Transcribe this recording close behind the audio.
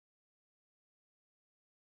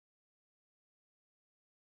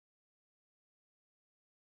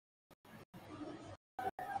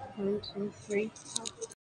One, two, three.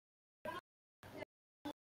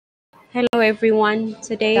 Hello, everyone.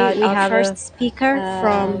 Today we our have first a speaker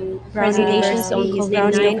from Brown presentations on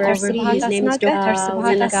University. His name is COVID-19 Dr.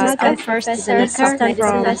 overview. His Subhatas name is Naga. Dr. Subhatas Naga. First He's an assistant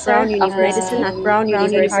from from Medicine at Brown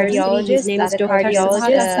University. His name is Dr.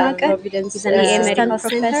 cardiologist at Subhatas. Providence He's an assistant Medical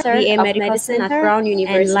professor VA of Medical medicine at Center Brown and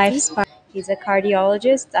University. Lifespan. He's a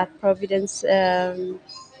cardiologist at Providence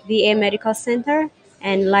VA Medical Center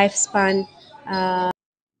and Lifespan.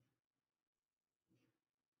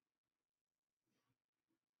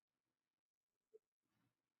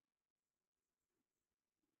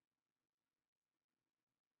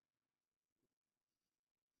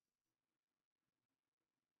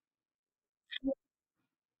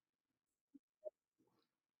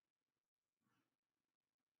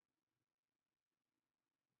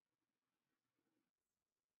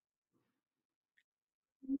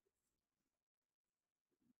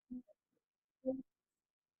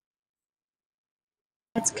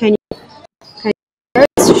 Can you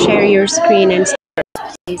first share your screen and start,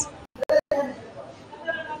 please?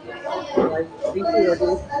 Right. Thank you,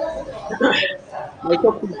 Rajesh. My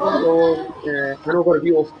talk will be on an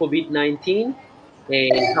overview of COVID-19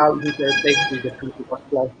 and how it intersects with the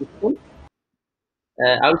cardiovascular system.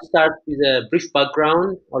 I'll start with a brief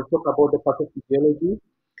background. I'll talk about the pathophysiology,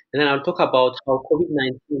 and then I'll talk about how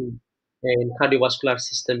COVID-19 and cardiovascular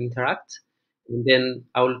system interact, and then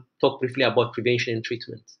I'll talk briefly about prevention and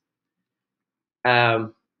treatment.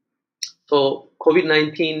 Um, so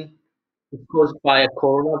COVID-19 is caused by a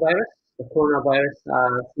coronavirus. The coronavirus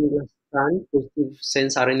are single-strand positive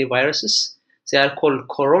sense RNA viruses. They are called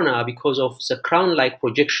corona because of the crown-like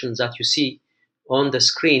projections that you see on the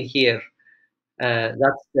screen here.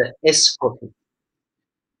 That's the S protein,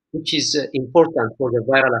 which is important for the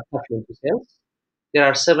viral attachment to cells. There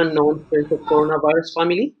are 7 known strains of coronavirus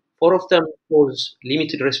family. 4 of them cause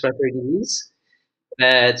limited respiratory disease.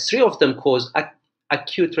 3 of them cause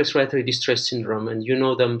acute respiratory distress syndrome, and you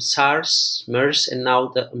know them: SARS, MERS, and now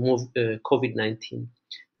the COVID-19.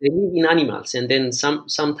 They live in animals, and then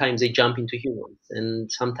sometimes they jump into humans,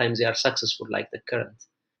 and sometimes they are successful, like the current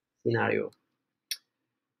scenario.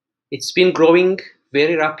 It's been growing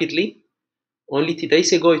very rapidly. Only 2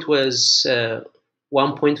 days ago, it was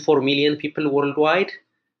 1.4 million people worldwide,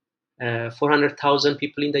 400,000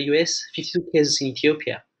 people in the US, 52 cases in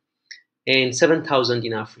Ethiopia, and 7,000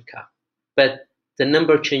 in Africa. But the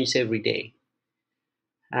number changes every day.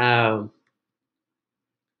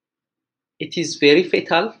 It is very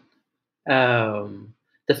fatal.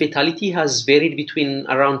 The fatality has varied between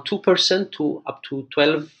around 2% to up to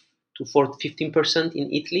 12 to 15%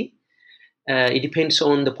 in Italy. It depends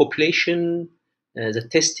on the population, the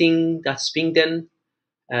testing that's being done,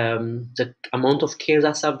 the amount of care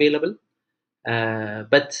that's available.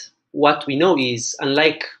 But what we know is,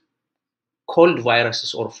 unlike cold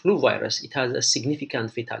viruses or flu virus, it has a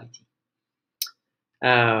significant fatality.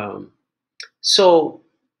 So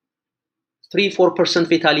 3-4%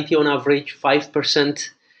 fatality on average, 5%,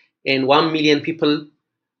 and 1 million people.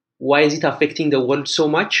 Why is it affecting the world so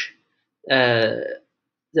much? The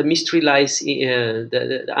mystery lies,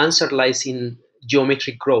 the answer lies in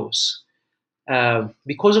geometric growth.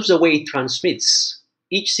 Because of the way it transmits,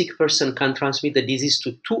 each sick person can transmit the disease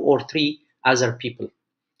to 2 or 3 other people.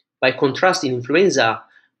 By contrast, in influenza,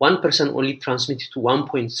 1 person only transmits to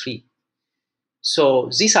 1.3. So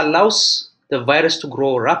this allows the virus to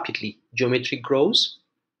grow rapidly, geometric growth,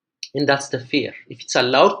 and that's the fear. If it's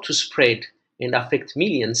allowed to spread and affect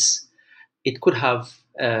millions, it could have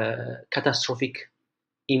catastrophic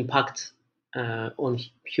impact on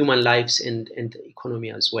human lives and the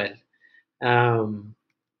economy as well.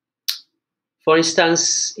 For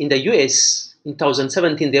instance, in the US, in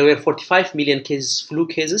 2017, there were 45 million flu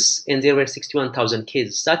cases, and there were 61,000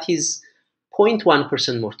 cases. That is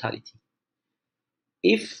 0.1% mortality.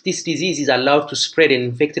 If this disease is allowed to spread and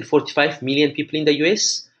infected 45 million people in the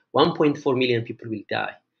US, 1.4 million people will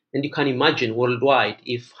die. And you can imagine worldwide,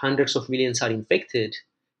 if hundreds of millions are infected,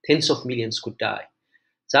 tens of millions could die.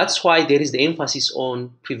 That's why there is the emphasis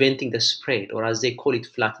on preventing the spread, or as they call it,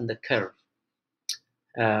 flatten the curve,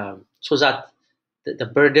 so that the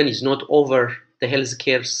burden is not over the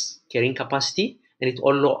healthcare carrying capacity, and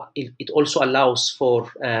it also allows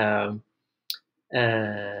for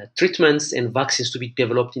treatments and vaccines to be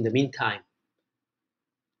developed in the meantime.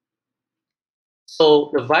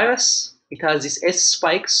 So the virus, it has these S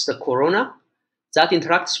spikes, the corona, that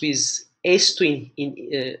interacts with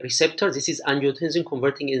ACE2 receptor. This is angiotensin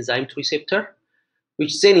converting enzyme 2 receptor,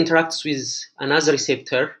 which then interacts with another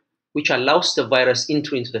receptor, which allows the virus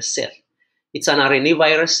entry into the cell. It's an RNA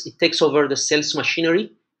virus. It takes over the cell's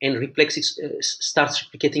machinery and starts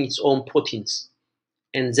replicating its own proteins,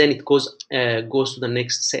 and then it goes to the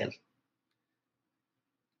next cell.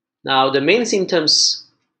 Now, the main symptoms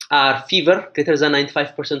are fever, greater than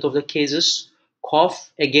 95% of the cases,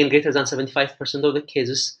 cough, again, greater than 75% of the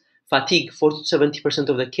cases, fatigue, 40 to 70%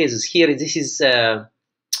 of the cases. Here, this is the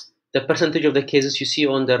percentage of the cases you see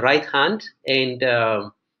on the right hand, and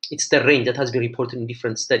it's the range that has been reported in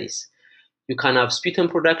different studies. You can have sputum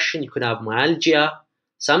production, you can have myalgia,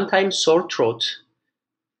 sometimes sore throat,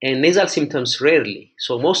 and nasal symptoms rarely.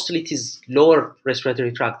 So mostly it is lower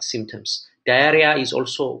respiratory tract symptoms. Diarrhea is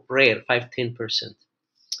also rare, 5-10%.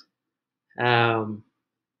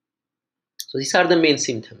 So these are the main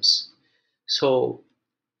symptoms. So,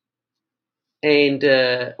 and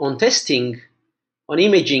on testing, on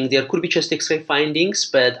imaging, there could be chest X-ray findings,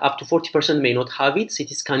 but up to 40% may not have it. CT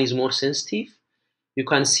scan is more sensitive. You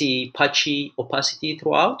can see patchy opacity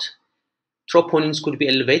throughout. Troponins could be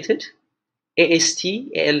elevated. AST,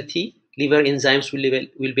 ALT, liver enzymes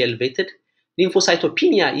will be elevated.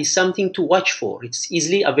 Lymphocytopenia is something to watch for. It's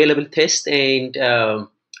easily available test, and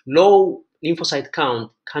low lymphocyte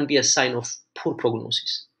count can be a sign of poor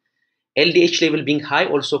prognosis. LDH level being high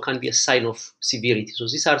also can be a sign of severity. So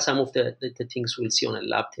these are some of the things we'll see on a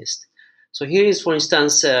lab test. So here is, for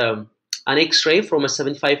instance, an X-ray from a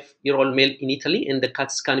 75-year-old male in Italy, and the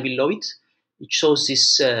CAT scan below it. It shows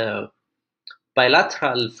this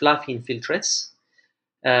bilateral fluffy infiltrates.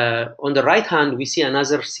 On the right hand, we see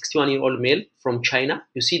another 61-year-old male from China.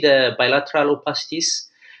 You see the bilateral opacities,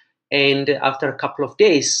 and after a couple of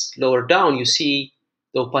days, lower down, you see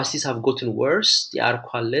the opacities have gotten worse, they are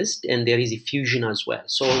coalesced, and there is effusion as well.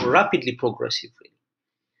 So rapidly progressive,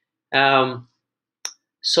 really.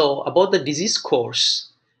 So about the disease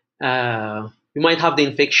course, you might have the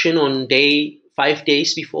infection on 5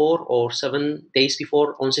 days before or 7 days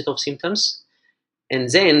before onset of symptoms. And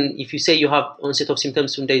then if you say you have onset of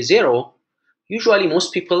symptoms on day 0, usually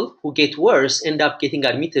most people who get worse end up getting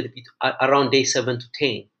admitted around day 7 to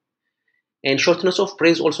 10. And shortness of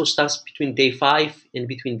breath also starts between day 5 and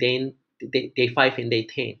between day 5 and day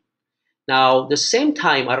 10. Now, the same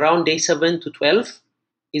time, around day 7 to 12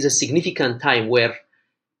 is a significant time where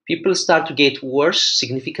people start to get worse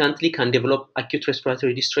significantly, can develop acute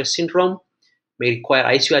respiratory distress syndrome, may require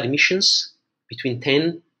ICU admissions between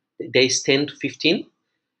days 10 to 15.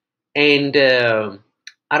 And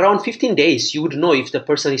around 15 days, you would know if the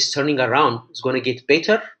person is turning around, is going to get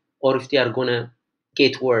better, or if they are going to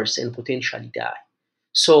get worse and potentially die.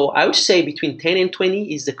 So I would say between 10 and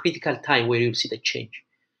 20 is the critical time where you'll see the change.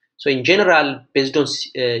 So in general, based on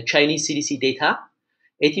Chinese CDC data,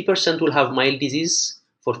 80% will have mild disease,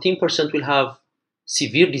 14% will have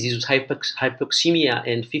severe disease with hypoxemia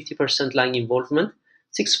and 50% lung involvement,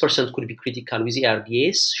 6% could be critical with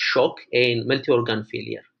ARDS, shock, and multi-organ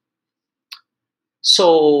failure.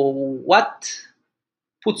 So what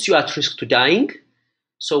puts you at risk to dying?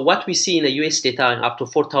 So what we see in the US data, up to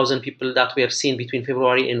 4,000 people that were seen between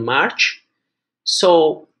February and March.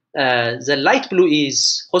 So the light blue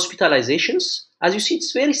is hospitalizations. As you see,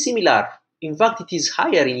 it's very similar. In fact, it is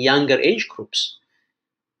higher in younger age groups.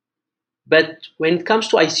 But when it comes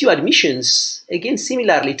to ICU admissions, again,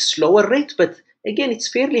 similarly, it's lower rate, but again, it's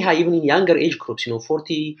fairly high even in younger age groups,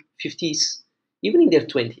 40, 50s, even in their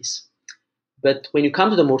 20s. But when you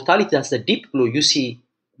come to the mortality, that's the deep blue, you see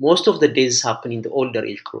most of the deaths happen in the older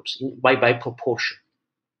age groups by proportion.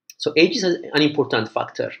 So age is an important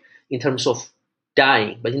factor in terms of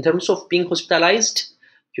dying, but in terms of being hospitalized,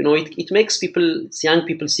 it makes young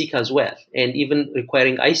people sick as well, and even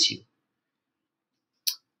requiring ICU.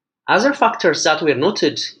 Other factors that were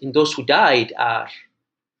noted in those who died are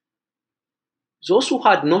those who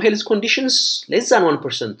had no health conditions, less than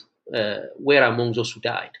 1% were among those who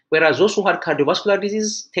died. Whereas those who had cardiovascular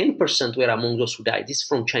disease, 10% were among those who died. This is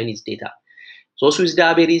from Chinese data. Those with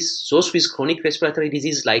diabetes, those with chronic respiratory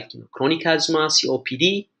disease like chronic asthma,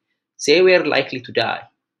 COPD, they were likely to die.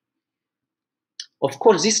 Of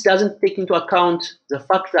course, this doesn't take into account the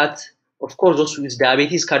fact that, of course, those with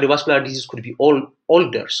diabetes, cardiovascular disease could be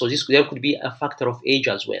older. So there could be a factor of age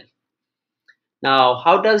as well. Now,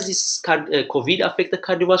 how does this COVID affect the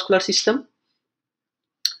cardiovascular system?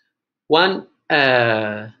 One,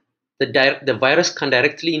 the virus can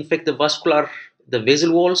directly infect the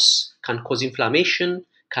vessel walls, can cause inflammation,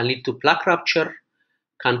 can lead to plaque rupture,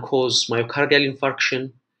 can cause myocardial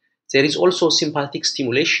infarction. There is also sympathetic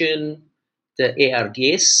stimulation, the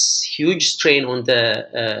ARDS, huge strain on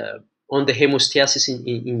the hemostasis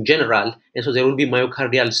in general, and so there will be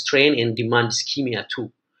myocardial strain and demand ischemia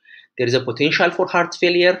too. There is a potential for heart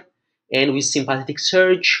failure, and with sympathetic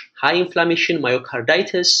surge, high inflammation,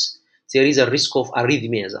 myocarditis, there is a risk of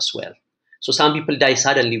arrhythmias as well. So some people die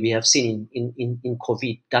suddenly, we have seen in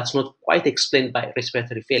COVID. That's not quite explained by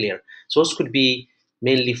respiratory failure. So those could be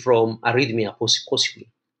mainly from arrhythmia, possibly.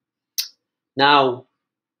 Now,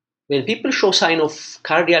 when people show sign of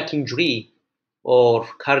cardiac injury or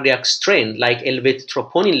cardiac strain, like elevated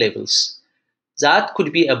troponin levels, that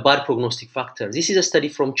could be a bad prognostic factor. This is a study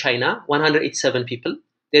from China, 187 people.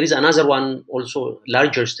 There is another one, also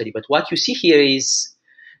larger study. But what you see here is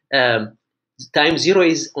time 0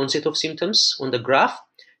 is onset of symptoms on the graph.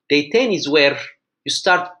 Day 10 is where you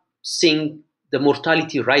start seeing the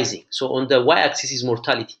mortality rising. So on the y-axis is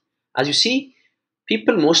mortality. As you see,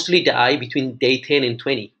 people mostly die between day 10 and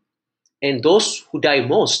 20. And those who die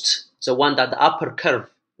most, the one that the upper curve,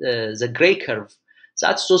 the gray curve,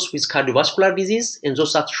 that's those with cardiovascular disease and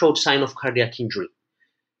those that showed sign of cardiac injury.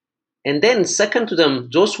 And then second to them,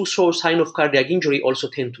 those who show sign of cardiac injury also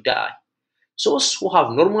tend to die. Those who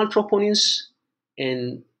have normal troponins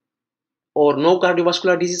and or no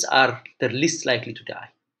cardiovascular disease are the least likely to die.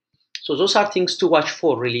 So those are things to watch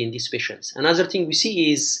for really in these patients. Another thing we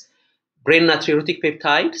see is brain natriuretic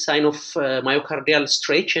peptide, sign of myocardial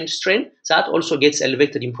stretch and strain, that also gets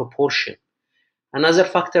elevated in proportion. Another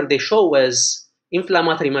factor they show was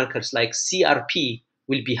inflammatory markers like CRP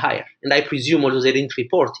will be higher. And I presume, although they didn't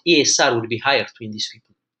report, ESR will be higher too in these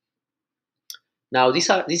people. Now, this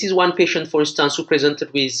is one patient, for instance, who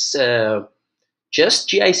presented with just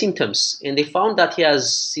GI symptoms. And they found that he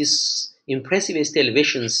has these impressive ST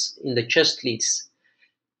elevations in the chest leads.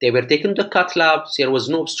 They were taken to the cath lab. There was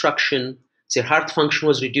no obstruction. Their heart function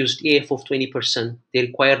was reduced, EF of 20%. They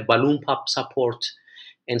required balloon pump support.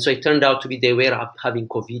 And so it turned out to be they were having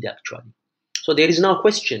COVID, actually. So there is now a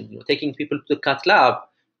question, taking people to the cath lab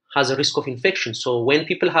has a risk of infection. So when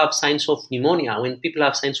people have signs of pneumonia, when people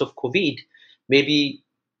have signs of COVID, maybe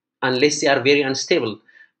unless they are very unstable,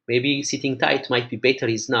 maybe sitting tight might be better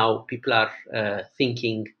is now people are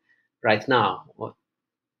thinking right now.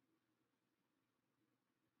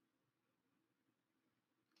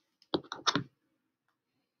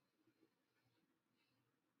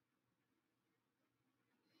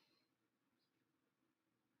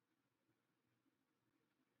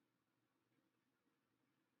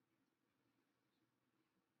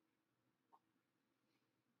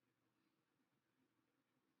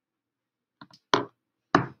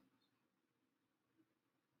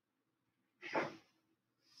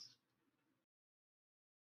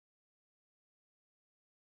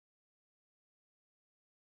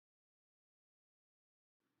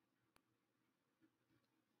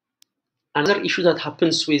 Another issue that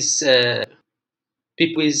happens with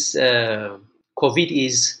people with COVID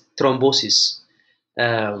is thrombosis.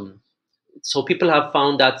 So people have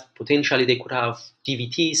found that potentially they could have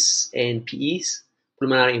DVTs and PEs,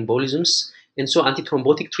 pulmonary embolisms, and so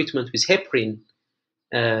antithrombotic treatment with heparin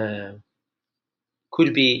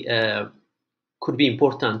could be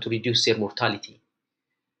important to reduce their mortality.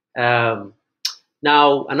 Now,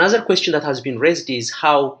 another question that has been raised is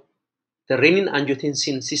how the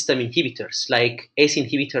renin-angiotensin system inhibitors, like ACE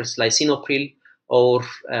inhibitors, lisinopril, or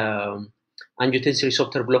angiotensin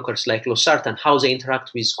receptor blockers like losartan, how they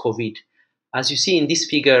interact with COVID. As you see in this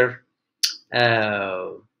figure,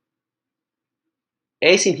 ACE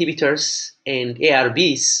inhibitors and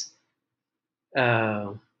ARBs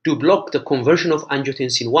do block the conversion of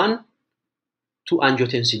angiotensin 1 to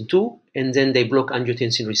angiotensin 2, and then they block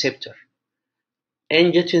angiotensin receptor.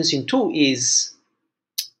 Angiotensin 2 is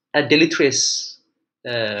a deleterious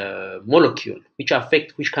molecule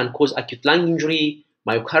which can cause acute lung injury,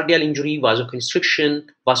 myocardial injury, vasoconstriction,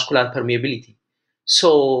 vascular permeability.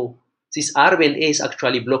 So this ARB and ACE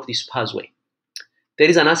actually block this pathway. There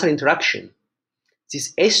is another interaction.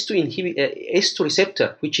 This S2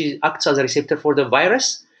 receptor, which acts as a receptor for the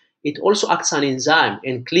virus, it also acts as an enzyme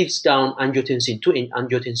and cleaves down angiotensin 2 and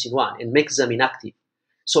angiotensin 1 and makes them inactive.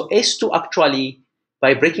 So S2 actually,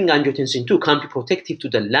 by breaking angiotensin 2, can be protective to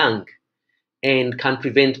the lung and can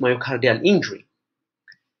prevent myocardial injury.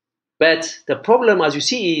 But the problem, as you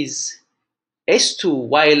see, is S2,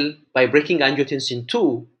 while by breaking angiotensin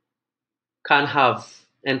 2, can have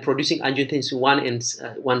and producing angiotensin 1 and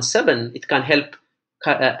 1,7, it can help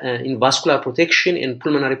in vascular protection and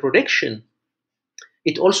pulmonary protection.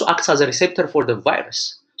 It also acts as a receptor for the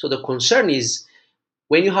virus. So the concern is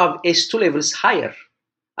when you have S2 levels higher,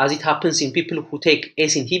 as it happens in people who take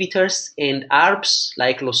ACE inhibitors and ARBs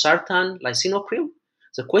like losartan, lisinopril,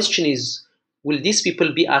 the question is, will these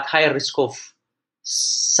people be at higher risk of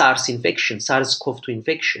SARS infection, SARS-CoV-2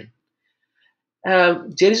 infection?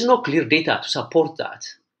 There is no clear data to support that.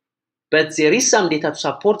 But there is some data to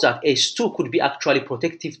support that S2 could be actually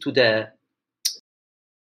protective to the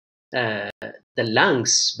the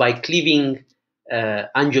lungs by cleaving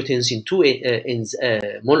angiotensin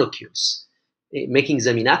II molecules, making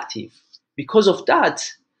them inactive. Because of that,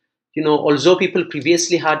 although people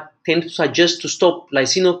previously had tend to suggest to stop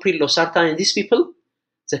lisinopril, losartan in these people,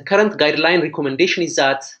 the current guideline recommendation is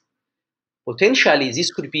that potentially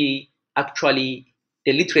this could be actually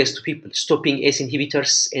deleterious to people, stopping ACE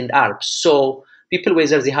inhibitors and ARBs. So people,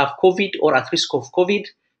 whether they have COVID or at risk of COVID,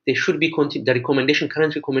 they should be the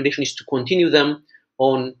current recommendation is to continue them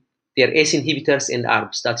on their ACE inhibitors and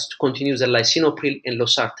ARBs. That's to continue the lisinopril and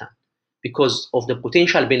losartan because of the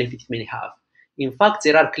potential benefit it may have. In fact,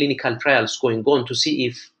 there are clinical trials going on to see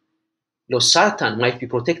if losartan might be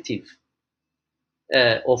protective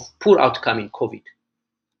of poor outcome in COVID.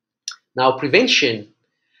 Now, prevention,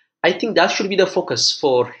 I think that should be the focus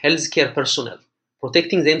for healthcare personnel,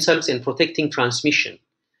 protecting themselves and protecting transmission.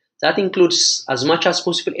 That includes, as much as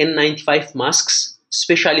possible, N95 masks,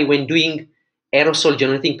 especially when doing aerosol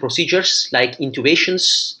generating procedures like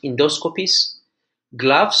intubations, endoscopies,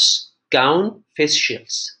 gloves, gown, face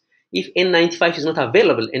shields. If N95 is not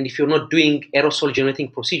available, and if you're not doing aerosol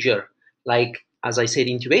generating procedure, like, as I said,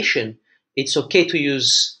 intubation, it's okay to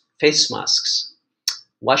use face masks.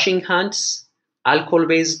 Washing hands,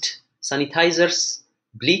 alcohol-based sanitizers,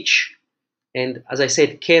 bleach, and as I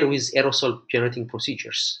said, care with aerosol generating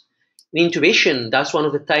procedures. In intubation, that's one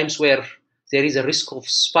of the times where there is a risk of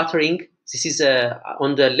sputtering. This is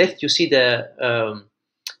on the left, you see the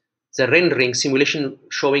rendering simulation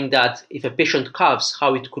showing that if a patient coughs,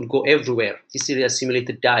 how it could go everywhere. This is a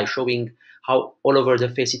simulated dye showing how all over the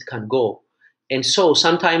face it can go. And so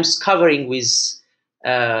sometimes covering with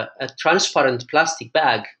a transparent plastic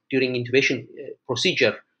bag during intubation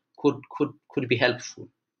procedure could be helpful.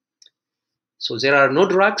 So there are no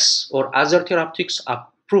drugs or other therapeutics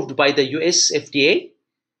approved by the US FDA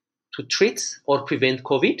to treat or prevent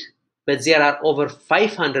COVID, but there are over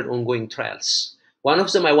 500 ongoing trials. One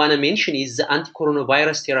of them I want to mention is the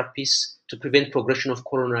anti-coronavirus therapies to prevent progression of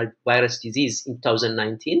coronavirus disease in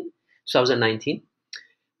 2019.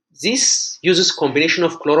 This uses combination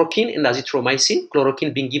of chloroquine and azithromycin,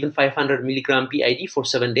 chloroquine being given 500 milligram BID for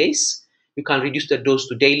 7 days. You can reduce the dose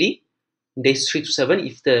to daily, days 3 to 7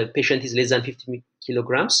 if the patient is less than 50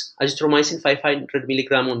 kilograms. Azithromycin 500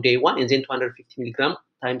 milligram on day 1 and then 250 milligram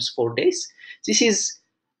times 4 days. This is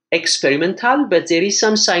experimental, but there is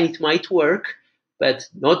some sign it might work, but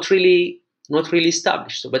not really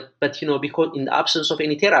established. So, but because in the absence of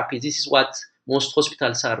any therapy, this is what most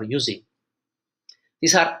hospitals are using.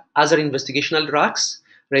 These are other investigational drugs.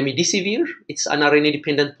 Remdesivir, it's an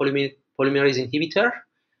RNA-dependent polymerase inhibitor.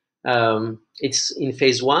 It's in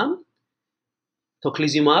phase 1.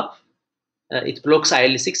 Tocilizumab, it blocks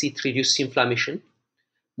IL-6, it reduces inflammation.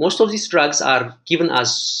 Most of these drugs are given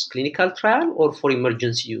as clinical trial or for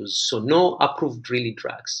emergency use, so no approved really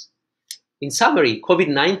drugs. In summary,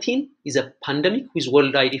 COVID-19 is a pandemic with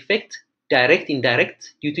worldwide effect, direct,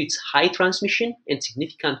 indirect, due to its high transmission and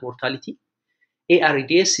significant mortality.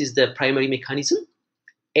 ARDS is the primary mechanism.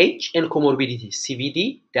 Age and comorbidities,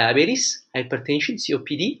 CVD, diabetes, hypertension,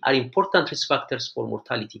 COPD are important risk factors for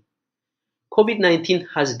mortality. COVID-19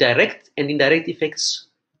 has direct and indirect effects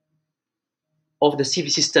of the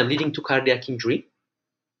CV system leading to cardiac injury.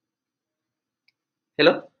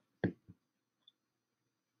 Hello?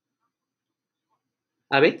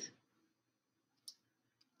 Abed?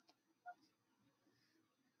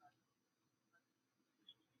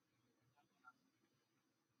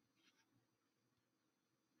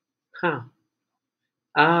 Huh.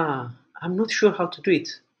 I'm not sure how to do it.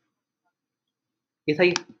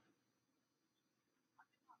 Yet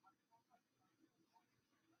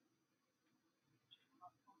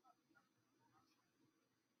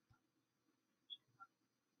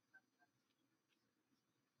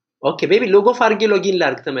okay, baby logo fargi login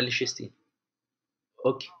larg ተመልሼ እስቲ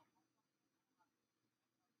okay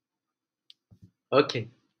okay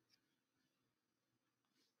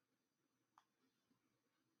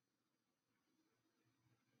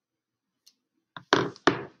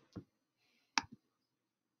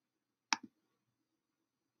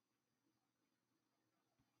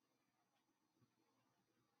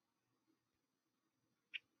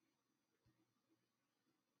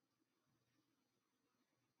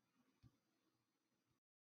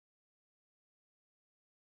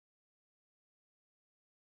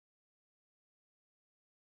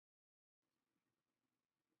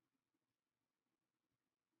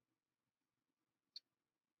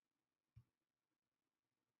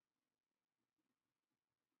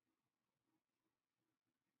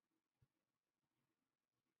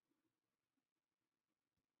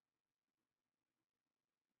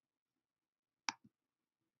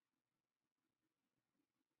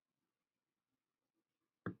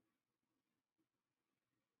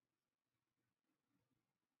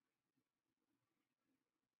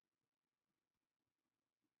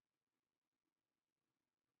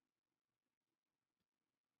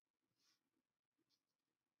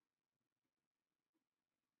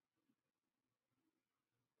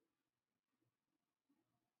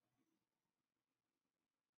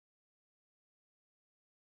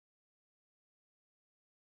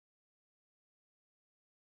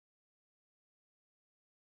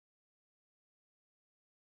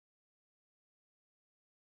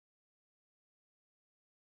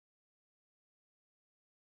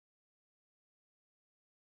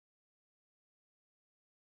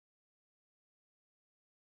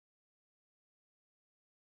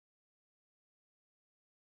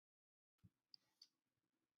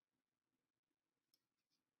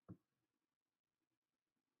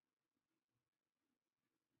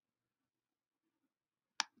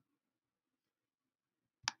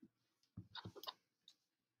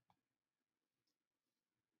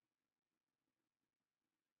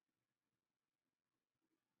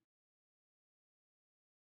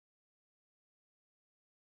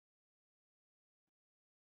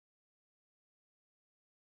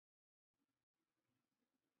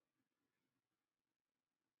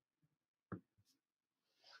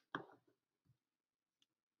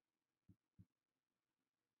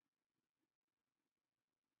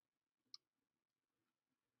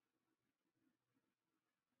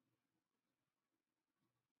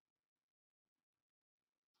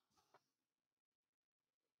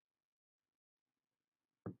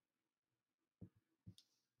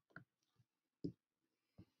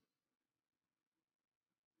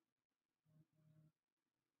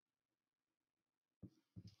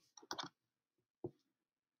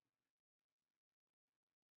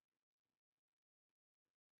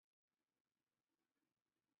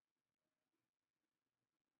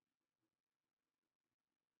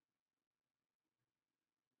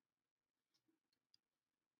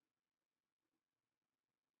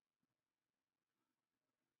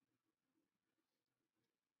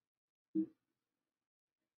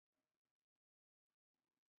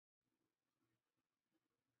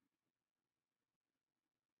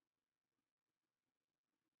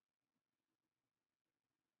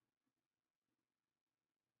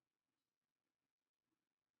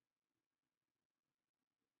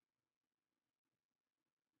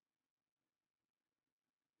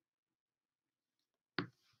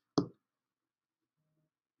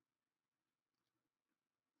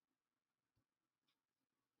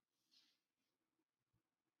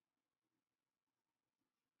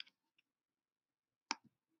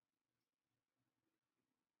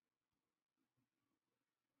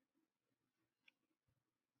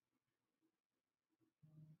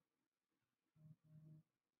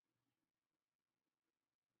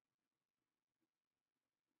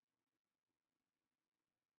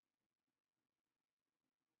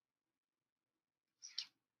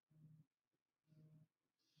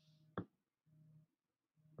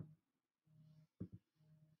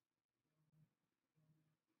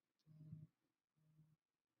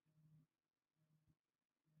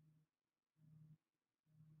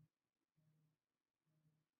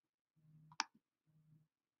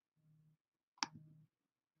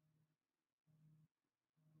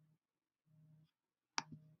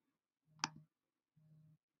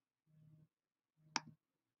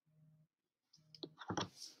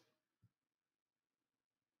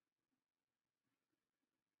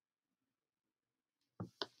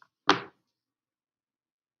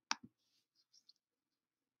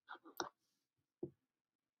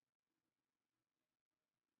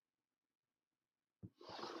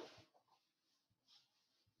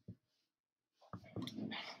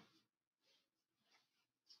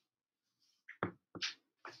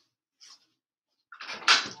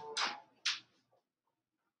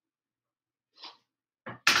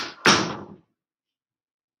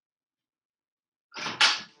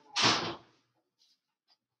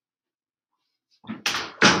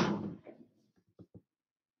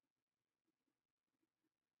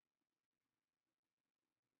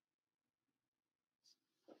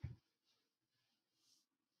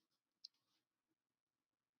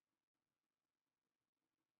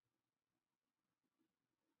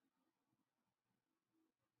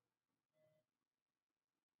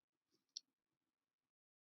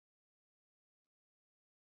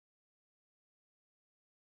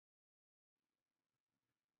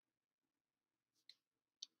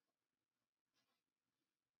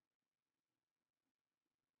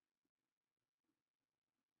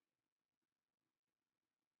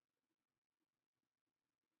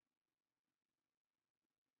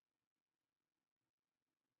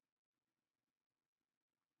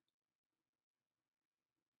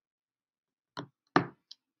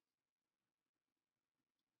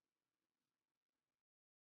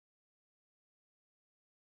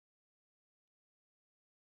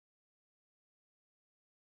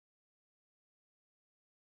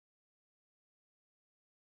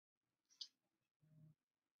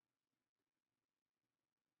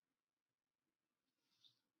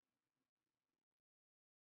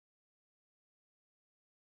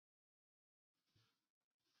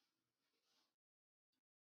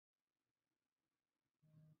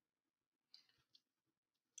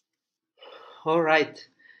All right.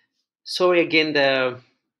 Sorry again the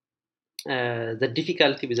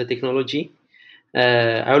difficulty with the technology.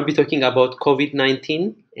 I will be talking about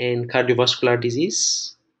COVID-19 and cardiovascular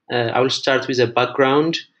disease. I will start with a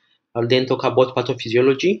background. I'll then talk about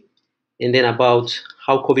pathophysiology and then about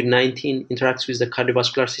how COVID-19 interacts with the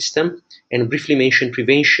cardiovascular system and briefly mention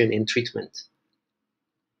prevention and treatment.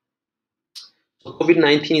 So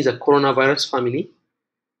COVID-19 is a coronavirus family.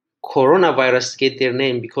 Coronavirus get their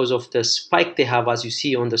name because of the spike they have, as you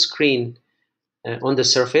see on the screen, on the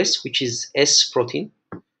surface, which is S protein.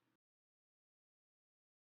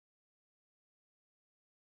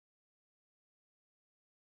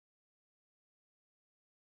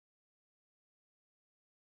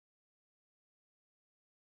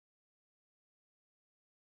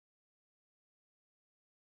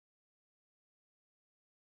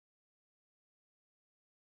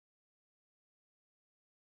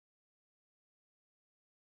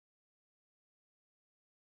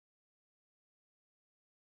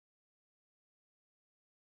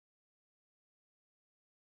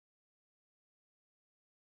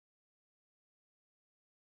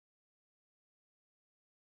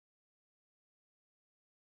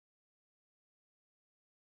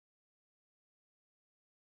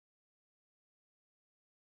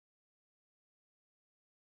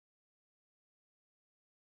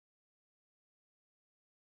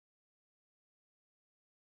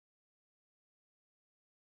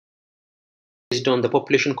 Based on the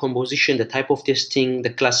population composition, the type of testing, the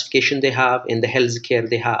classification they have, and the health care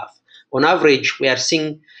they have. On average, we are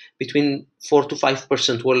seeing between 4 to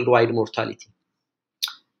 5% worldwide mortality.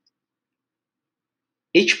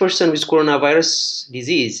 Each person with coronavirus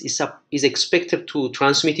disease is expected to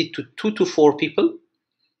transmit it to 2 to 4 people,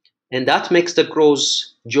 and that makes the growth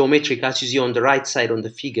geometric, as you see on the right side on the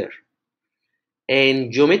figure.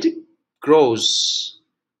 And geometric growth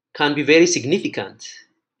can be very significant,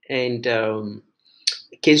 and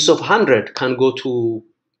cases of 100 can go to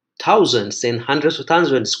thousands and hundreds of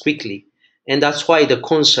thousands quickly. And that's why the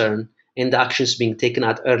concern and the actions being taken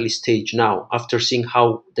at early stage now after seeing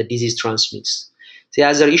how the disease transmits. The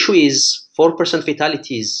other issue is 4%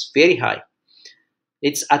 fatality is very high.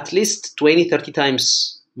 It's at least 20, 30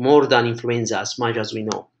 times more than influenza, as much as we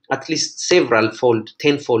know, at least several fold,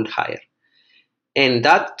 tenfold higher. And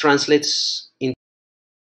that translates into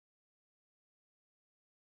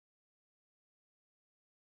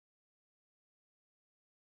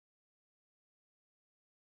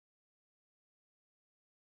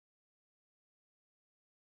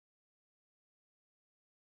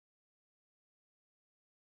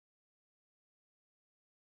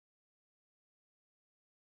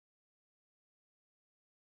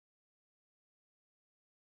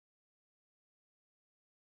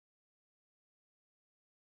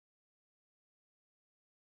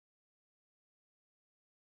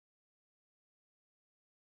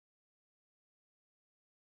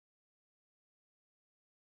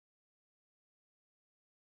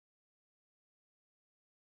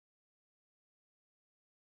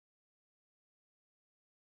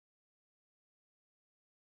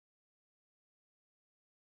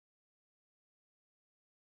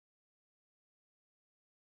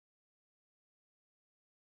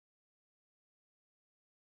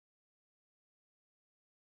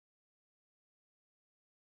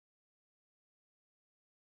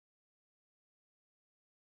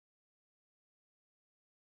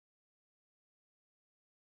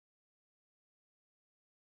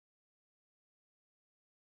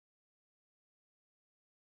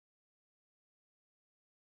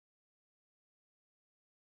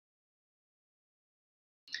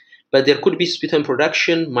but there could be sputum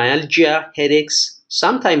production, myalgia, headaches,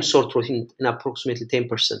 sometimes sore throat in approximately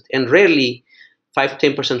 10%, and rarely 5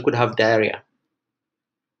 to 10% could have diarrhea.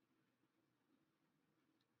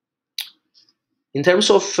 In terms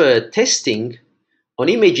of testing, on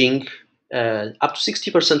imaging, up to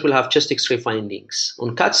 60% will have chest X-ray findings.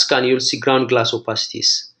 On CAT scan, you'll see ground glass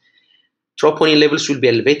opacities. Troponin levels will be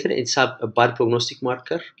elevated. It's a bad prognostic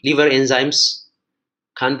marker. Liver enzymes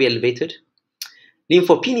can be elevated.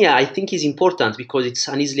 Lymphopenia, I think, is important because it's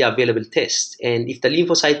an easily available test. And if the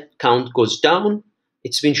lymphocyte count goes down,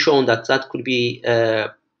 it's been shown that that could be a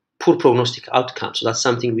poor prognostic outcome. So that's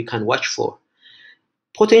something we can watch for.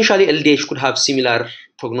 Potentially, LDH could have similar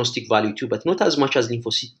prognostic value too, but not as much as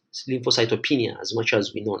lymphocytopenia, as much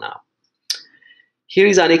as we know now. Here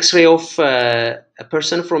is an X-ray of a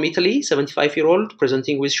person from Italy, 75-year-old,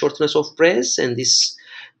 presenting with shortness of breath and this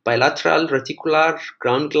bilateral reticular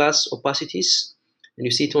ground glass opacities. And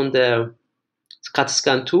you see it on the CAT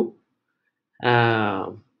scan too.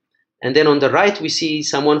 And then on the right, we see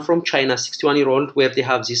someone from China, 61-year-old, where they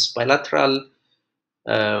have this bilateral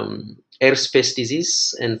airspace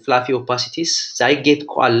disease and fluffy opacities. They get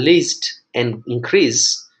coalesced and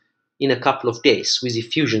increase in a couple of days with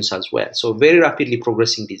effusions as well. So very rapidly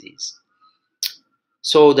progressing disease.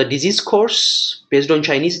 So the disease course, based on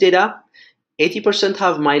Chinese data, 80%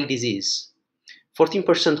 have mild disease.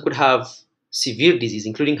 14% could have severe disease,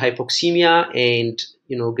 including hypoxemia and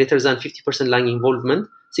greater than 50% lung involvement.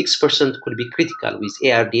 6% could be critical with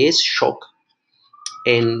ARDS, shock,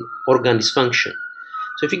 and organ dysfunction.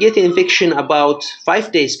 So if you get an infection about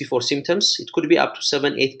 5 days before symptoms, it could be up to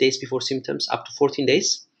 7-8 days before symptoms, up to 14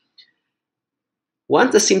 days.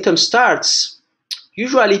 Once the symptom starts,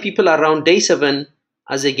 usually people around day 7,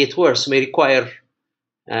 as they get worse, may require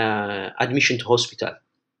admission to hospital.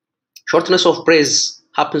 Shortness of breath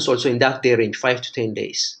happens also in that day range, 5 to 10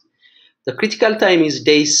 days. The critical time is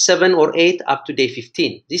day 7 or 8 up to day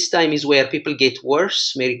 15. This time is where people get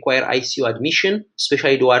worse, may require ICU admission,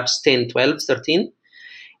 especially towards 10, 12, 13.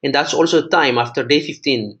 And that's also the time after day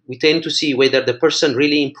 15, we tend to see whether the person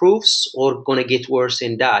really improves or gonna get worse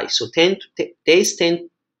and die. So days 10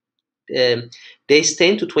 to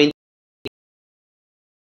 20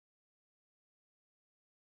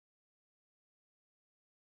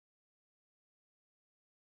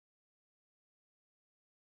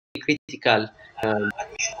 critical.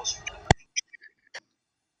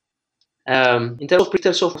 In terms of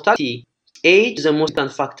predictors of mortality, age is the most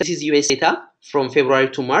important factor. This is US data from February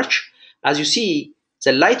to March. As you see,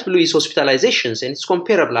 the light blue is hospitalizations, and it's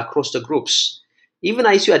comparable across the groups. Even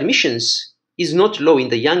ICU admissions is not low in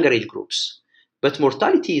the younger age groups, but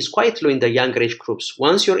mortality is quite low in the younger age groups.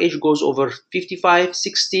 Once your age goes over 55,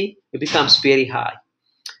 60, it becomes very high.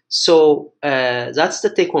 So that's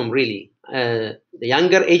the take home, really. The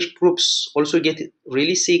younger age groups also get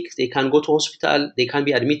really sick. They can go to hospital. They can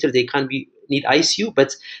be admitted. They can need ICU,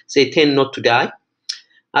 but they tend not to die.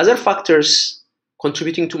 Other factors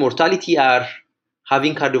contributing to mortality are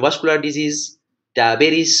having cardiovascular disease,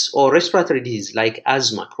 diabetes, or respiratory disease like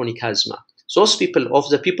asthma, chronic asthma. Those people, of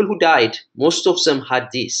the people who died, most of them had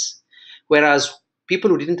this, whereas people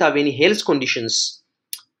who didn't have any health conditions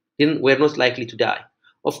were not likely to die.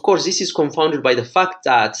 Of course, this is confounded by the fact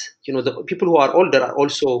that the people who are older are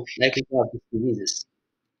also likely to have these diseases.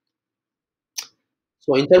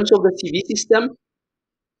 So in terms of the CV system,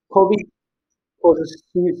 COVID causes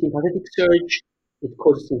sympathetic surge, it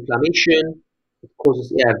causes inflammation, it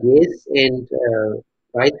causes ARDS and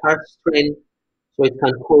right heart strain. So it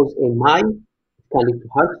can cause MI, it can lead to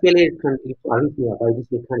heart failure, it can lead to arrhythmia by this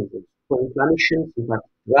mechanism. So inflammation,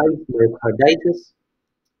 sympathetic drive, myocarditis.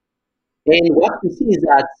 And what we see is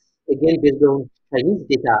that, again, based on Chinese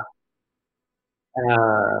data,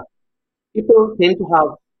 people tend to have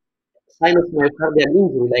sign of myocardial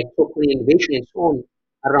injury like troponin elevation and so on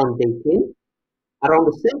around day 10. Around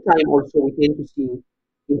the same time, also, we tend to see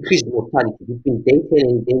increased mortality between day 10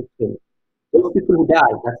 and day 20. Those people who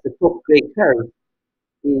die, that's the top gray curve,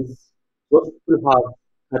 is those people who have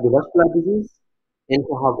cardiovascular disease and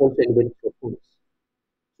who have also elevated troponins.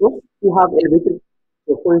 Those who have elevated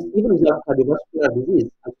troponins, even without cardiovascular disease,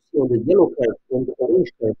 as you see on the yellow curve, on the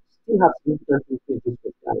orange curve, still have significant increased risk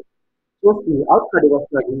of dying. Those without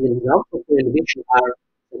cardiovascular disease and without troponin elevation are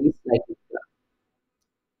the least likely to die.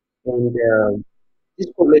 And this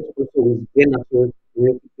correlates also with brain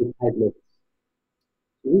atherosclerotic peptide levels.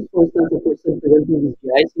 So this, for instance, a person presenting with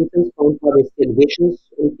GI symptoms found to have elevations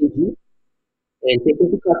on EKG and taken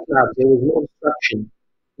to cath lab, there was no obstruction.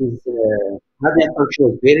 His cardiac function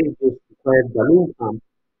was very reduced, required balloon pump,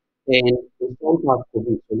 and was found to have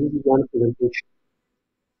COVID. So this is one presentation.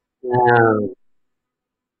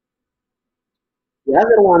 The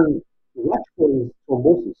other one to watch for is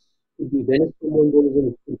thrombosis. It could be venous thromboembolism,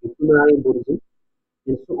 it could be pulmonary embolism,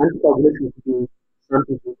 and so anticoagulation could be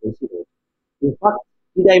something to consider. In fact,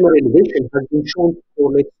 D-dimer elevation has been shown to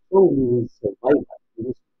correlate strongly with survival.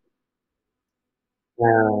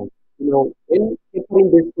 When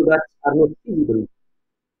heparin-based products are not feasible,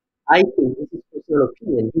 I think, this is personal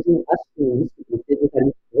opinion, using aspirin with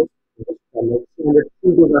technically like 300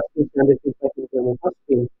 full dose aspirin, 325 milligram of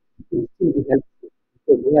aspirin will still be helpful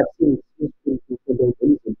because we have seen it's useful in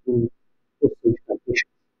thromboembolism in post-surgical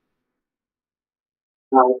patients.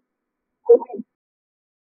 Now,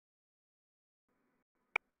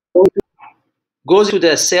 goes to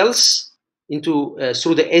the cells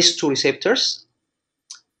through the S2 receptors,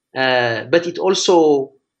 but it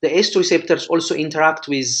also the S2 receptors also interact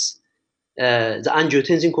with the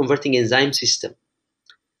angiotensin converting enzyme system,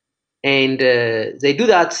 and they do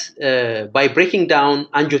that by breaking down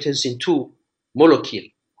angiotensin 2 molecule,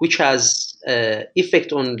 which has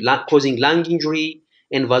effect on causing lung injury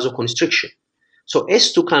and vasoconstriction. So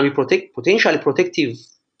S2 can be potentially protective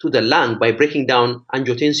to the lung by breaking down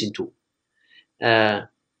angiotensin 2.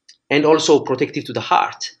 And also protective to the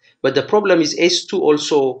heart. But the problem is S2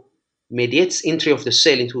 also mediates entry of the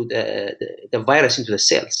cell into the virus into the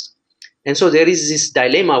cells. And so there is this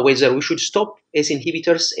dilemma whether we should stop ACE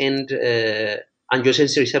inhibitors and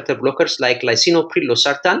angiotensin receptor blockers like lisinopril,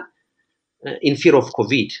 losartan in fear of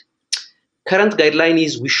COVID. Current guideline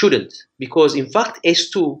is we shouldn't, because in fact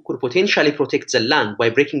S2 could potentially protect the lung by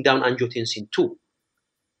breaking down angiotensin 2.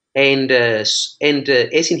 And ACE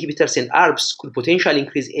inhibitors and ARBs could potentially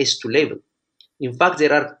increase S2 level. In fact,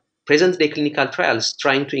 there are present-day clinical trials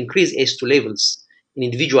trying to increase S2 levels in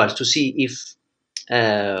individuals to see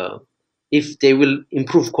if they will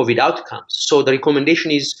improve COVID outcomes. So the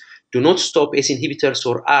recommendation is do not stop ACE inhibitors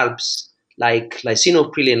or ARBs like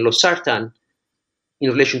lisinopril and losartan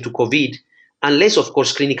in relation to COVID, unless, of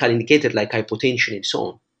course, clinically indicated like hypotension and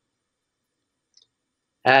so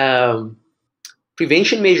on.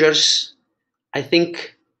 Prevention measures, I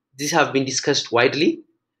think these have been discussed widely.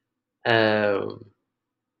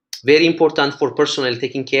 Very important for personnel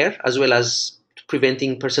taking care as well as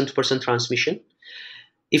preventing person-to-person transmission.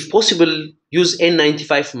 If possible, use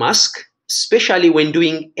N95 mask, especially when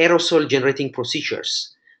doing aerosol-generating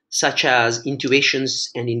procedures, such as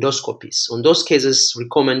intubations and endoscopies. On those cases,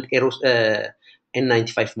 recommend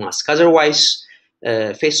N95 mask. Otherwise,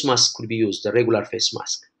 face mask could be used, the regular face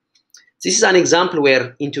mask. This is an example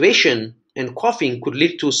where intubation and coughing could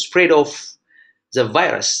lead to spread of the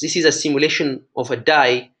virus. This is a simulation of a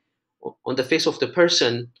dye on the face of the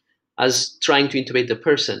person as trying to intubate the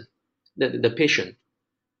person, the patient.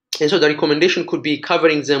 And so the recommendation could be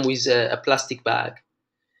covering them with a plastic bag.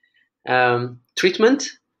 Treatment.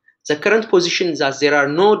 The current position is that there are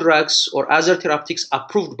no drugs or other therapeutics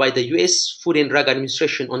approved by the US Food and Drug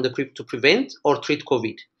Administration to prevent or treat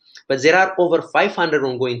COVID. But there are over 500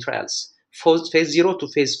 ongoing trials, phase 0 to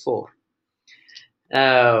phase 4.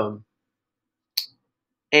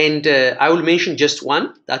 And I will mention just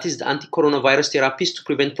one, that is the anti-coronavirus therapies to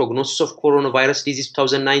prevent prognosis of coronavirus disease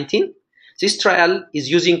 2019. This trial is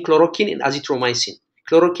using chloroquine and azithromycin.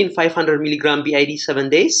 Chloroquine 500 milligram BID 7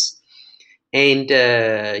 days. And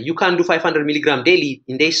you can do 500 milligram daily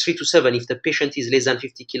in days 3 to 7 if the patient is less than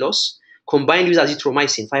 50 kilos, combined with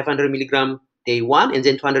azithromycin, 500 milligram day 1 and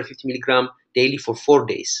then 250 milligram daily for 4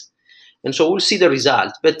 days. And so we'll see the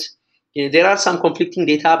result. But there are some conflicting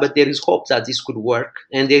data, but there is hope that this could work.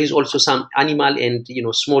 And there is also some animal and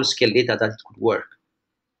small scale data that it could work.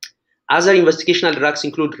 Other investigational drugs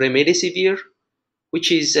include remdesivir,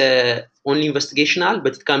 which is only investigational,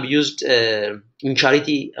 but it can be used in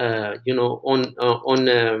charity, as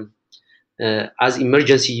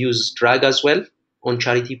emergency use drug as well on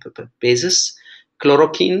charity basis.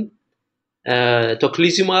 Chloroquine,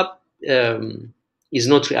 tocilizumab is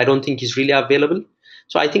not. I don't think is really available.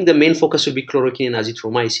 So I think the main focus will be chloroquine and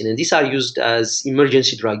azithromycin, and these are used as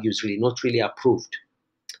emergency drug use, really, not really approved.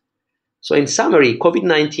 So in summary,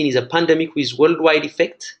 COVID-19 is a pandemic with worldwide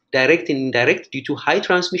effect, direct and indirect, due to high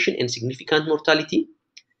transmission and significant mortality.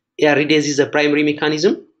 ARDS is a primary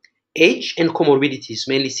mechanism. Age and comorbidities,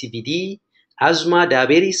 mainly CVD, asthma,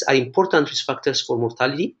 diabetes, are important risk factors for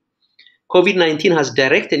mortality. COVID-19 has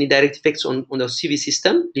direct and indirect effects on the CV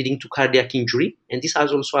system, leading to cardiac injury, and this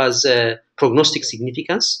also has prognostic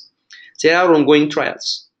significance. There are ongoing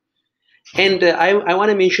trials. And I want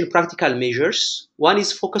to mention practical measures. One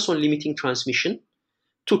is focus on limiting transmission.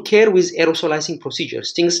 To care with aerosolizing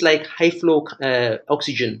procedures, things like high flow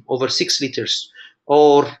oxygen over 6 liters,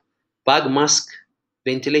 or bag mask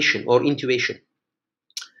ventilation or intubation.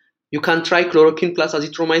 You can try chloroquine plus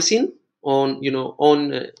azithromycin on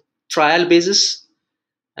trial basis.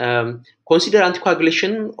 Consider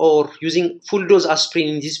anticoagulation or using full dose aspirin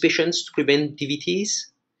in these patients to prevent DVTs.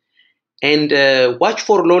 And watch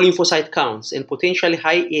for low lymphocyte counts and potentially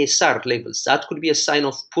high ASR levels. That could be a sign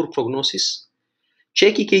of poor prognosis.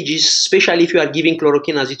 Check EKGs, especially if you are giving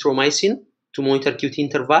chloroquine azithromycin to monitor QT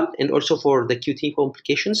interval and also for the QT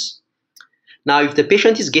complications. Now, if the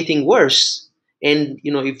patient is getting worse, and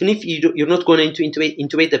even if you're not going to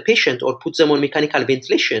intubate the patient or put them on mechanical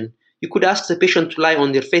ventilation, you could ask the patient to lie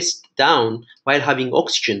on their face down while having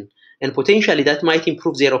oxygen, and potentially that might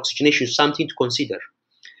improve their oxygenation, something to consider.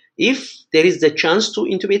 If there is the chance to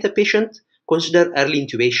intubate a patient, consider early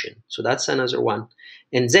intubation. So that's another one.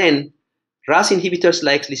 And then RAS inhibitors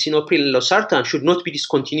like lisinopril and losartan should not be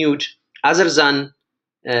discontinued other than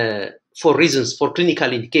for reasons, for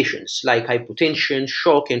clinical indications like hypotension,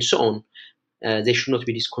 shock, and so on. They should not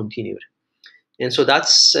be discontinued. And so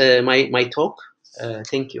that's my talk.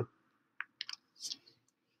 Thank you.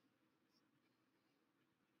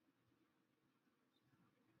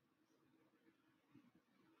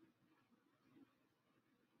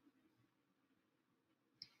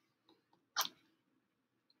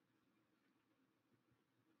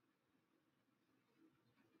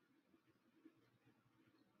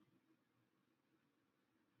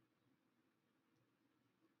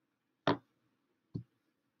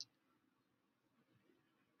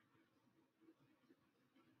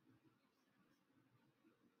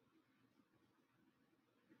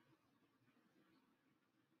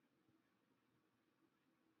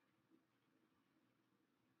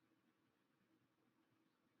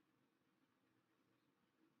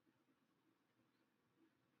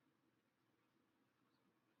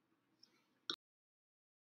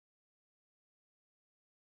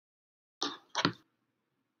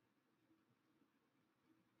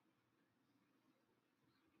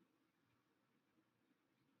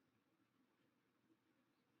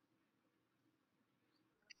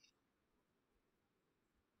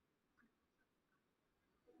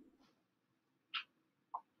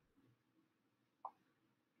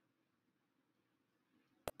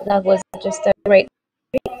 That was just a great.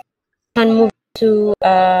 Can move to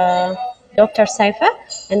Dr. Saifa,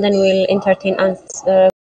 and then we'll entertain and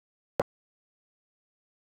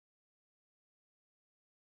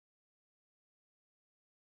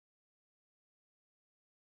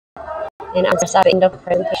answers at the end of the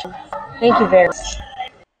presentation. Thank you very much.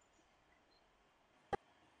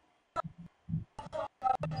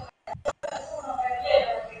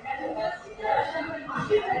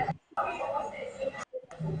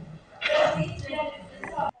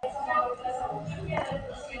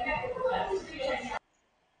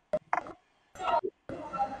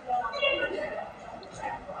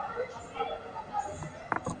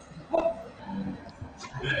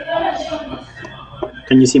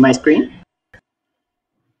 Can you see my screen?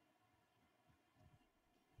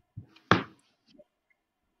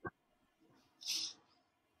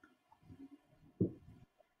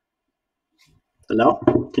 Hello?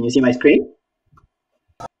 Can you see my screen?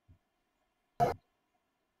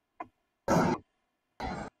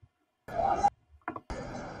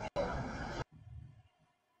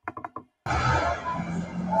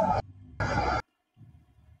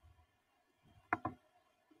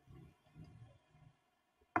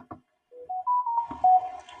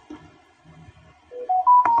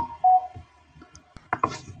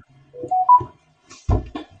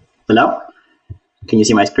 Hello? Can you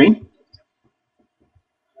see my screen?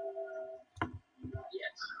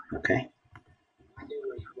 Okay.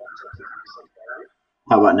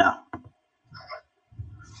 How about now?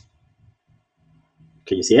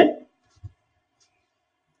 Can you see it?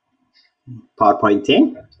 PowerPoint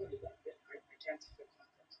 10?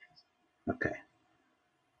 Okay.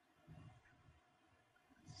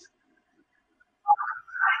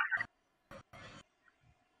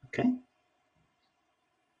 Okay.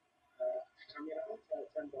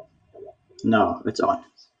 No, it's on.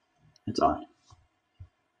 It's on.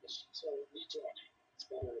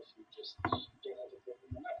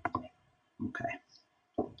 Okay.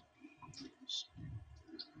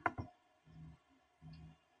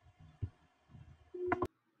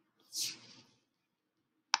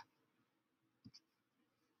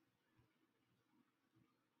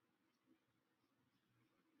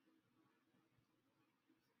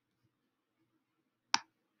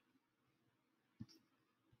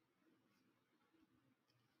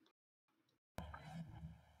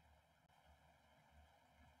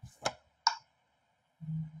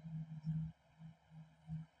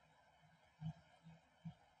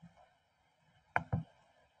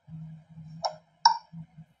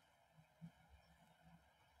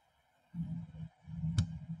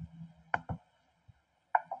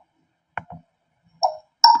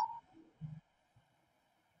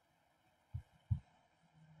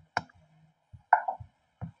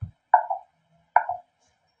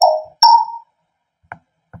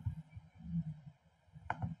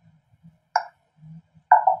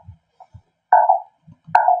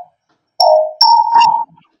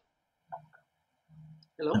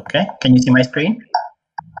 Hello? Okay, can you see my screen?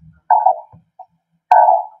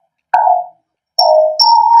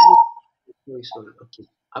 Sorry. Okay.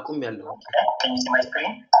 Akumialo. Okay, can you see my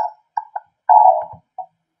screen?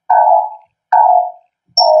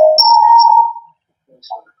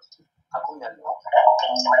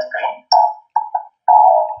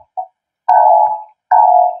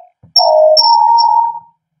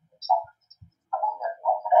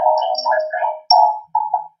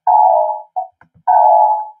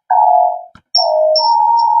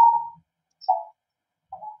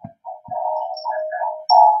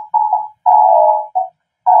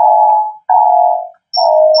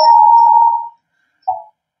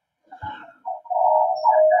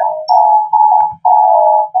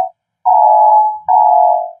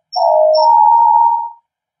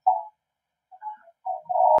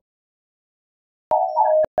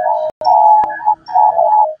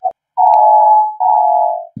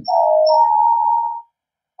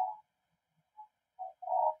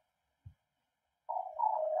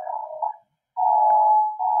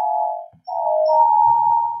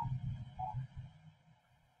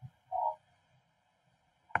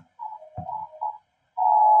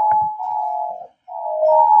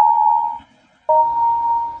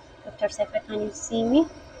 Dr. Saifa, can you see me?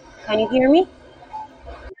 Can you hear me?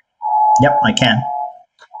 Yep, I can.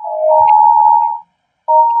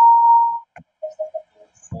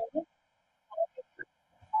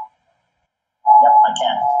 Yep, I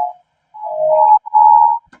can.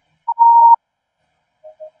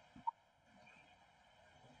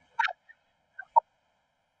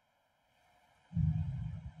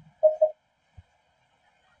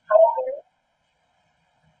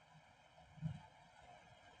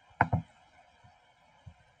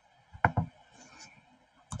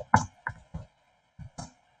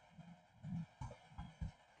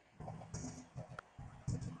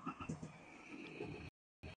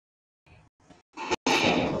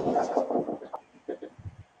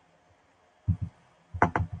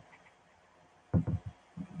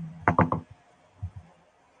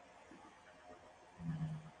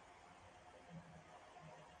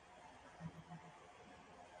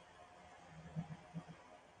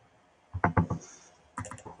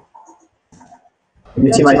 Can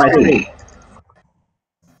you see my screen?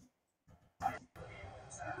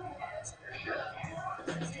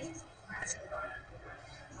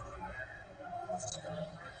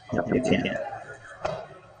 Yep, you can.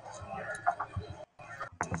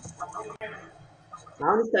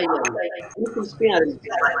 Now it's time. You can speak.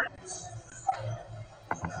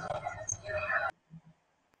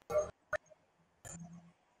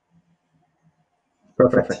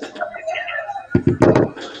 Perfect.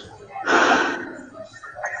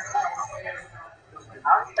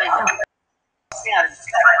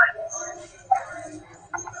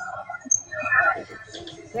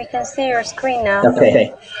 We can see your screen now.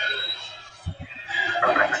 Okay.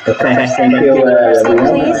 Okay, Dr. thank Saifa, you, can you proceed, everyone.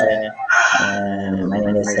 please? My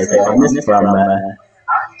name is Saifa Ahmed from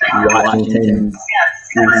Washington,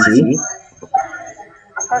 D.C.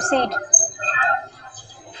 Proceed.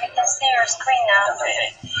 We can see your screen now.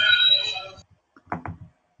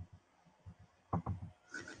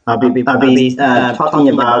 I'll be talking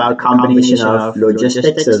about a combination of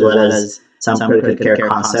logistics as well as some critical care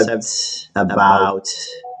concepts about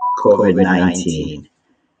COVID-19.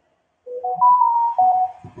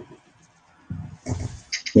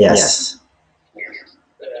 Yes.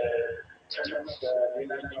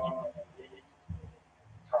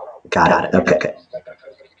 Got it. Okay.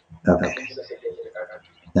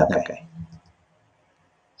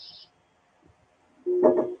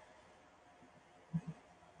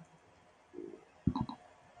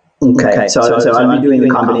 Okay. So I'll be doing a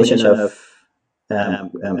combination of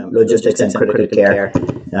logistics and critical care.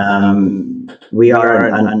 We are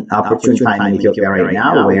in an opportune time in Ethiopia right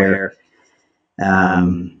now where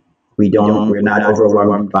we're not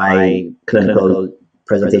overwhelmed by clinical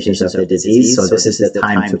presentations of the disease. So this is the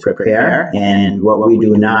time to prepare. And what we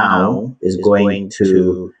do now is going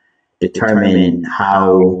to determine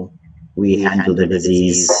how we handle the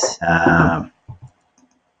disease.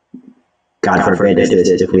 God forbid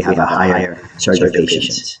if we have a higher surge of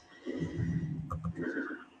patients.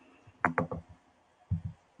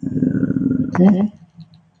 Okay.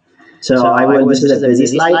 So this is a busy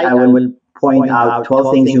slide. I will point out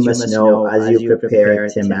 12 things you must know as you prepare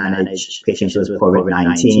to manage patients with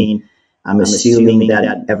COVID-19. I'm assuming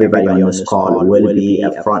that everybody on this call will be a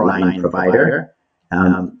frontline provider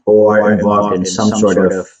or involved in some sort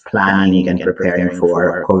of planning and preparing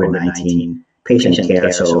for COVID-19 patient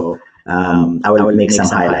care. So I will make some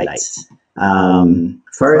highlights.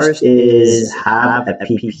 First is have a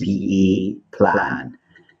PPE plan.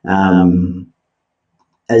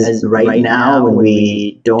 As right now, when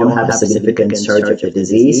we don't have a significant surge of the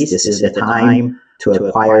disease, this is the time to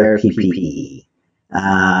acquire PPE.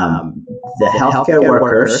 The healthcare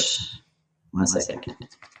workers, one second.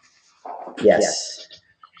 Yes.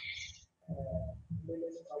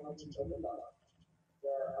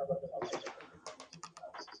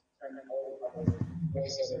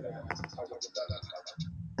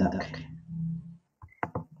 Okay.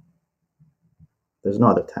 There's no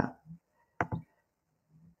other tab.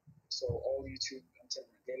 So all YouTube content,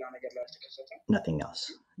 ሌላ ነገር ላይ ተከፈተ? Nothing else.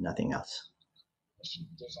 Nothing else.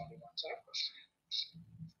 There's only one tab.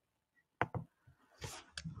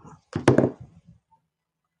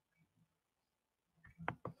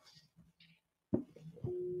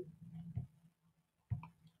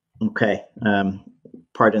 Okay.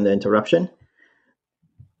 Pardon the interruption.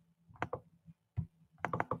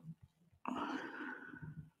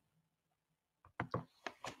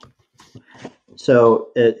 So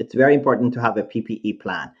it's very important to have a PPE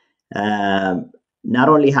plan. Not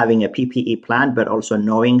only having a PPE plan, but also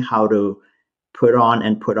knowing how to put on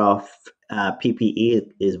and put off PPE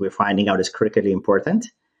is we're finding out is critically important.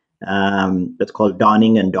 It's called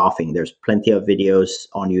donning and doffing. There's plenty of videos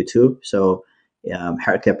on YouTube. So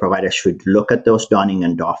healthcare providers should look at those donning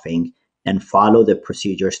and doffing and follow the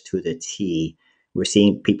procedures to the T. We're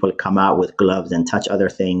seeing people come out with gloves and touch other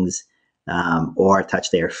things or touch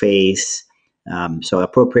their face. So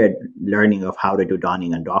appropriate learning of how to do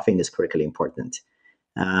donning and doffing is critically important.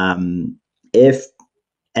 If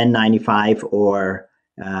N95 or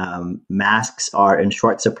masks are in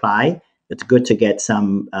short supply, it's good to get some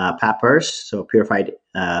PAPRs, so purified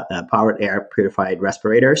powered air purified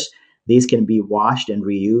respirators. These can be washed and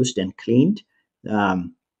reused and cleaned.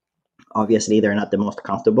 Obviously, they're not the most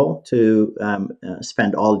comfortable to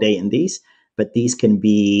spend all day in these, but these can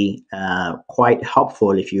be quite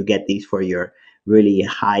helpful if you get these for your really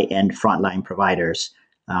high-end frontline providers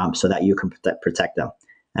so that you can protect them.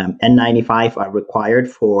 N95 are required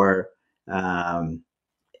for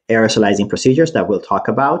aerosolizing procedures that we'll talk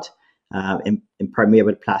about.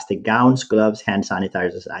 Impermeable plastic gowns, gloves, hand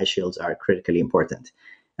sanitizers, eye shields are critically important.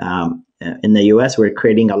 In the US, we're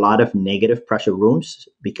creating a lot of negative pressure rooms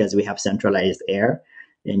because we have centralized air.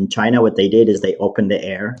 In China, what they did is they opened the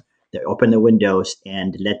air, they opened the windows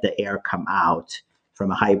and let the air come out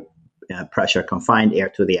from a high pressure confined air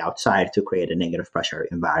to the outside to create a negative pressure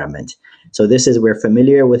environment. So this is, we're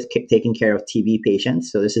familiar with taking care of TB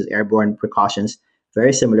patients. So this is airborne precautions,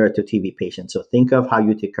 very similar to TB patients. So think of how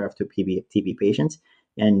you take care of TB patients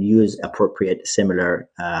and use appropriate similar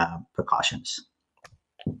precautions.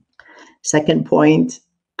 Second point,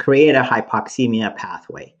 create a hypoxemia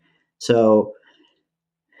pathway. So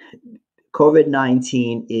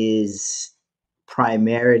COVID-19 is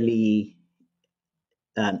primarily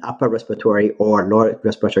an upper respiratory or lower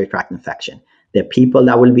respiratory tract infection. The people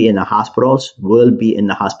that will be in the hospitals will be in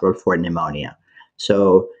the hospital for pneumonia.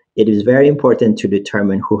 So it is very important to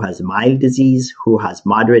determine who has mild disease, who has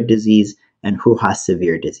moderate disease, and who has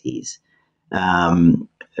severe disease.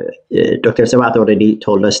 Dr. Sabat already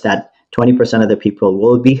told us that 20% of the people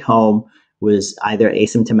will be home with either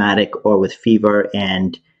asymptomatic or with fever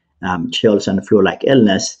and chills and flu-like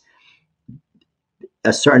illness.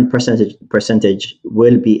 A certain percentage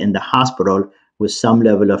will be in the hospital with some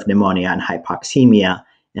level of pneumonia and hypoxemia,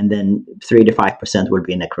 and then 3 to 5% will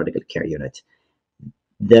be in a critical care unit.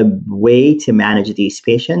 The way to manage these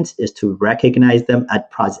patients is to recognize them at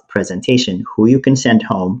presentation, who you can send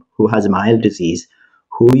home, who has mild disease,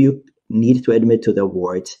 who you need to admit to the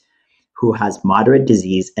wards, who has moderate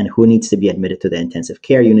disease, and who needs to be admitted to the intensive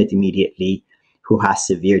care unit immediately, who has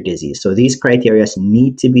severe disease. So these criteria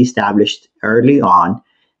need to be established early on.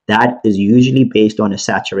 That is usually based on a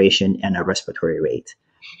saturation and a respiratory rate.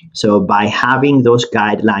 So by having those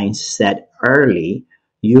guidelines set early,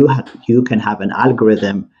 you can have an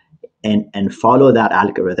algorithm and follow that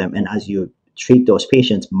algorithm. And as you treat those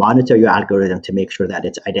patients, monitor your algorithm to make sure that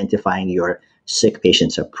it's identifying your sick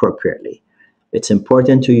patients appropriately. It's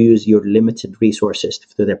important to use your limited resources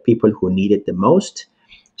to the people who need it the most.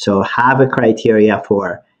 So have a criteria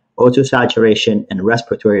for O2 saturation and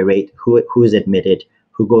respiratory rate, who is admitted,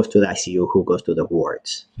 who goes to the ICU, who goes to the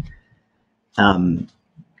wards.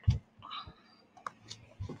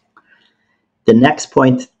 The next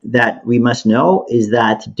point that we must know is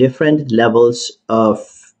that different levels of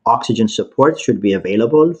oxygen support should be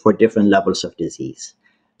available for different levels of disease.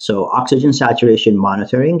 So oxygen saturation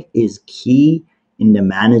monitoring is key in the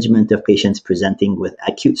management of patients presenting with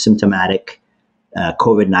acute symptomatic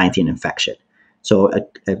COVID-19 infection. So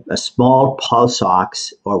a small pulse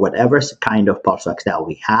ox or whatever kind of pulse ox that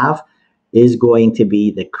we have is going to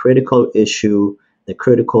be the critical issue, the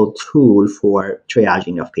critical tool for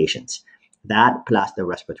triaging of patients. That plus the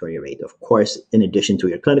respiratory rate. Of course, in addition to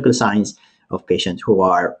your clinical signs of patients who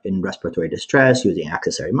are in respiratory distress, using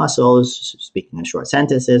accessory muscles, speaking in short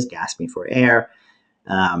sentences, gasping for air,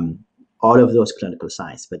 all of those clinical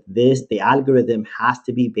signs. But the algorithm has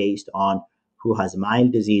to be based on who has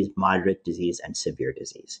mild disease, moderate disease, and severe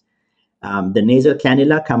disease. The nasal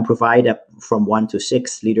cannula can provide from 1 to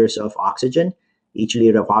 6 liters of oxygen. Each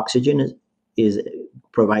liter of oxygen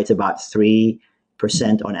provides about 3%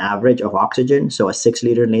 on average of oxygen. So a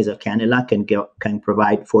 6-liter nasal cannula can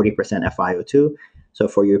provide 40% FiO2. So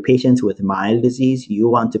for your patients with mild disease, you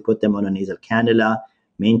want to put them on a nasal cannula,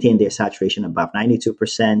 maintain their saturation above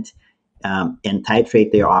 92%, and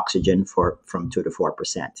titrate their oxygen from 2 to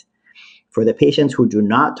 4%. For the patients who do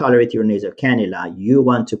not tolerate your nasal cannula, you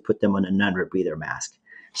want to put them on a non-rebreather mask.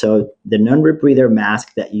 So the non-rebreather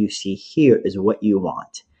mask that you see here is what you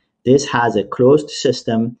want. This has a closed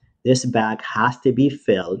system. This bag has to be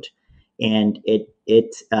filled, and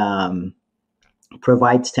it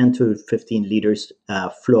provides 10 to 15 liters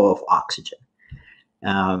flow of oxygen.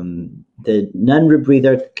 The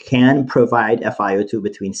non-rebreather can provide FiO2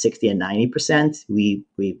 between 60 and 90%. We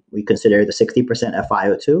consider the 60%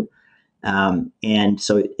 FiO2. And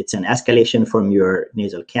so it's an escalation from your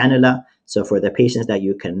nasal cannula. So for the patients that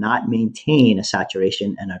you cannot maintain a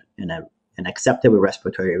saturation and an acceptable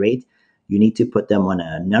respiratory rate, you need to put them on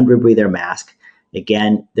a non-rebreather mask.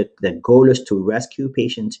 Again, the goal is to rescue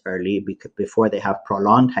patients early before they have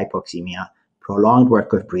prolonged hypoxemia, prolonged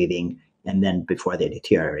work of breathing, and then before they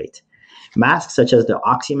deteriorate. Masks such as the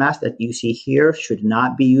oxymask that you see here should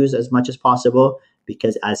not be used as much as possible,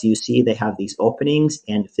 because as you see, they have these openings,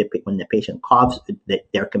 and when the patient coughs,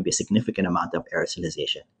 there can be a significant amount of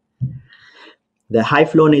aerosolization. The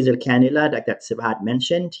high-flow nasal cannula that Sibat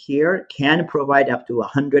mentioned here can provide up to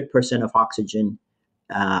 100% of oxygen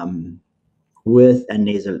with a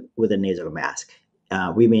nasal mask.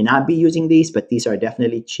 We may not be using these, but these are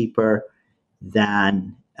definitely cheaper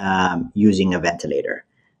than using a ventilator.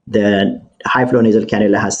 The high-flow nasal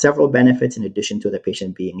cannula has several benefits in addition to the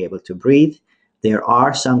patient being able to breathe. There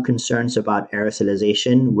are some concerns about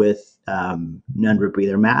aerosolization with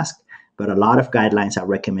non-rebreather mask, but a lot of guidelines are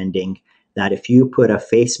recommending that if you put a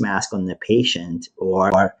face mask on the patient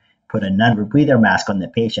or put a non-rebreather mask on the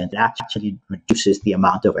patient, it actually reduces the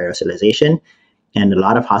amount of aerosolization. And a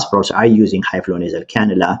lot of hospitals are using high-flow nasal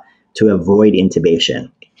cannula to avoid intubation.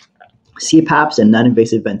 CPAPs and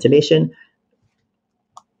non-invasive ventilation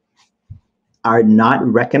are not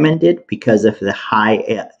recommended because of the high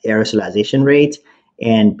aerosolization rate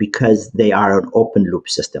and because they are an open loop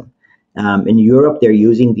system. In Europe, they're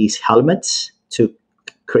using these helmets to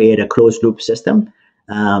create a closed loop system.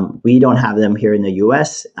 We don't have them here in the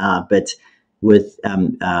US, but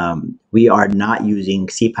we are not using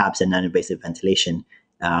CPAPs and non-invasive ventilation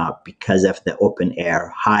because of the open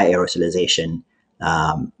air, high aerosolization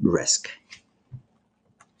risk.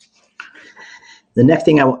 The next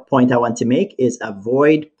point I want to make is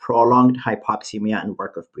avoid prolonged hypoxemia and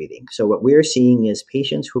work of breathing. So what we're seeing is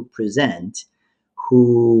patients who present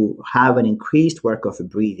who have an increased work of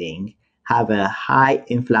breathing have a high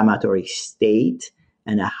inflammatory state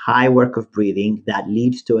and a high work of breathing that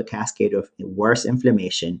leads to a cascade of worse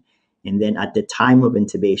inflammation. And then at the time of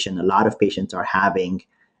intubation, a lot of patients are having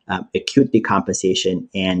acute decompensation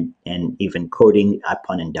and even coding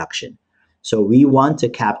upon induction. So we want to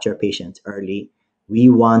capture patients early. We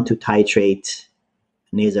want to titrate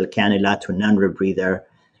nasal cannula to non-rebreather.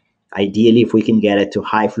 Ideally, if we can get it to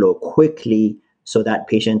high flow quickly so that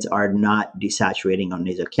patients are not desaturating on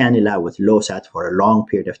nasal cannula with low sats for a long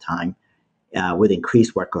period of time with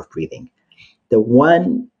increased work of breathing. The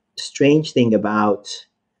one strange thing about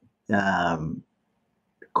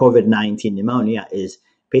COVID-19 pneumonia is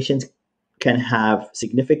patients can have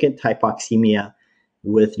significant hypoxemia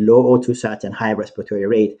with low O2 sats and high respiratory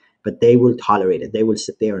rate, but they will tolerate it. They will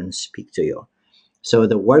sit there and speak to you. So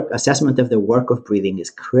the assessment of the work of breathing is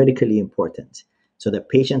critically important. So the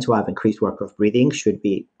patients who have increased work of breathing should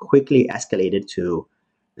be quickly escalated to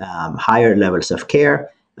higher levels of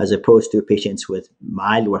care, as opposed to patients with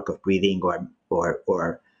mild work of breathing or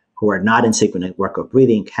who are not in synchronous work of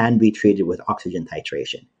breathing can be treated with oxygen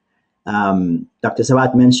titration. Dr.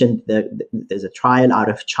 Sabat mentioned that there's a trial out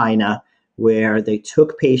of China where they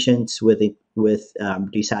took patients with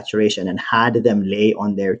desaturation and had them lay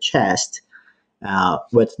on their chest,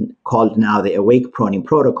 what's called now the awake proning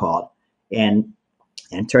protocol, and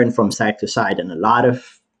turn from side to side. And a lot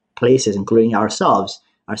of places, including ourselves,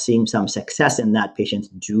 are seeing some success in that. Patients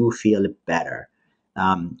do feel better.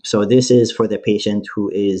 So this is for the patient who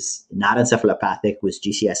is not encephalopathic with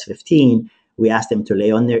GCS15. We ask them to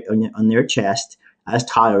lay on their chest as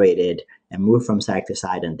tolerated and move from side to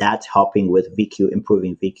side, and that's helping with VQ,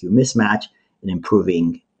 improving VQ mismatch and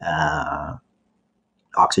improving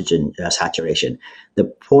oxygen saturation. The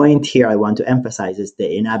point here I want to emphasize is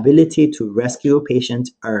the inability to rescue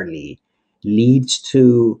patients early leads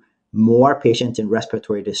to more patients in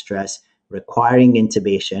respiratory distress, requiring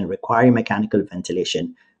intubation, requiring mechanical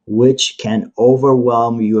ventilation, which can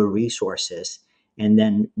overwhelm your resources. And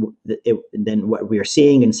then what we're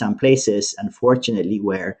seeing in some places, unfortunately,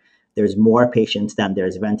 where there's more patients than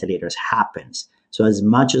there's ventilators happens. So as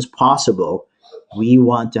much as possible, we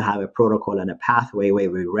want to have a protocol and a pathway where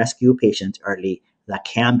we rescue patients early that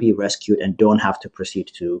can be rescued and don't have to proceed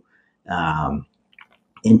to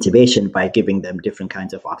intubation by giving them different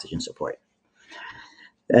kinds of oxygen support.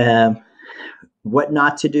 What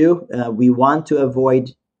not to do? We want to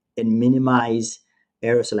avoid and minimize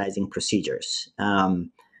aerosolizing procedures.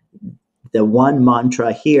 The one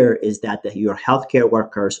mantra here is that your healthcare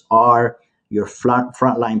workers are your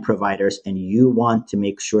frontline providers, and you want to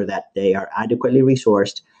make sure that they are adequately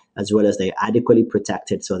resourced as well as they're adequately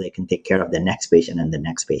protected so they can take care of the next patient and the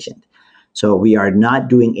next patient. So we are not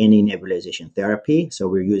doing any nebulization therapy. So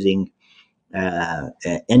we're using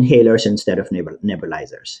inhalers instead of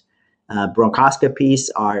nebulizers. Bronchoscopies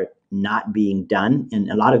are not being done, and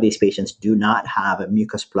a lot of these patients do not have a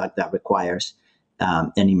mucus plug that requires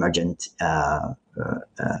an emergent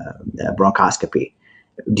bronchoscopy.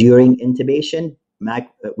 During intubation,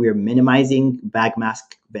 we're minimizing bag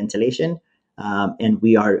mask ventilation, and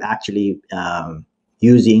we are actually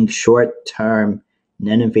using short-term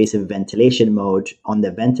non-invasive ventilation mode on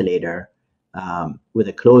the ventilator with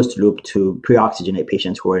a closed loop to pre-oxygenate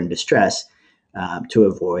patients who are in distress to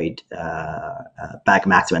avoid bag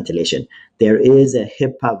mask ventilation. There is a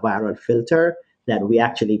HEPA viral filter that we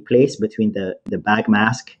actually place between the bag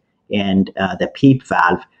mask and the PEEP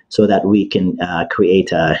valve so that we can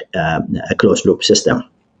create a closed loop system.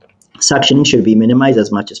 Suctioning should be minimized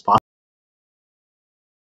as much as possible.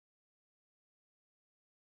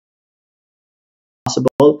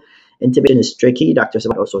 Intubation is tricky. Dr.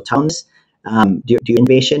 Sabat also tells us during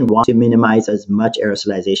intubation, we want to minimize as much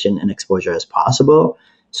aerosolization and exposure as possible.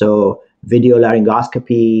 So video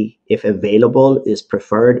laryngoscopy, if available, is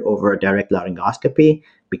preferred over direct laryngoscopy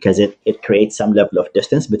because it creates some level of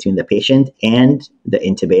distance between the patient and the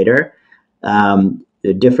intubator.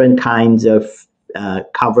 The different kinds of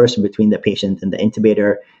covers between the patient and the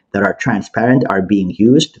intubator that are transparent are being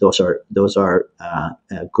used. Those are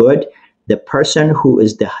good. The person who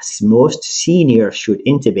is the most senior should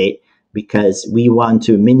intubate because we want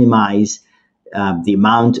to minimize the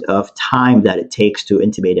amount of time that it takes to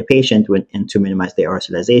intubate a patient and to minimize the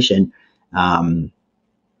aerosolization.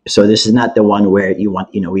 So this is not the one where we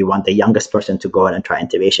want the youngest person to go in and try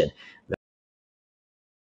intubation.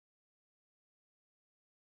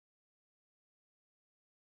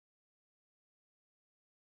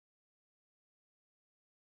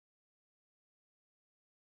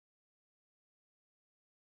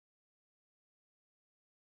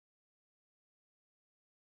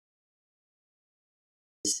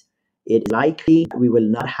 It's likely we will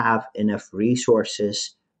not have enough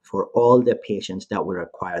resources for all the patients that will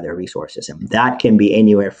require their resources. And that can be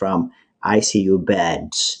anywhere from ICU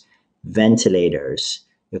beds, ventilators,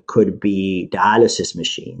 it could be dialysis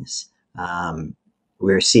machines.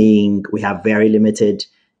 We have very limited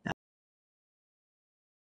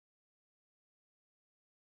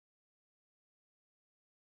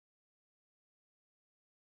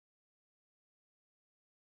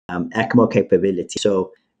ECMO capability.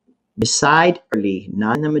 So decide early,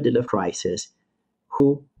 not in the middle of crisis,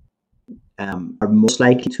 who are most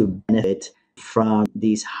likely to benefit from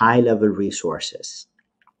these high-level resources.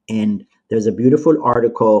 And there's a beautiful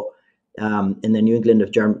article in the New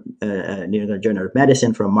England Journal of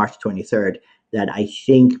Medicine from March 23rd that I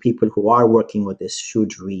think people who are working with this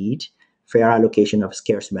should read. Fair allocation of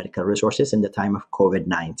scarce medical resources in the time of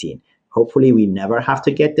COVID-19. Hopefully we never have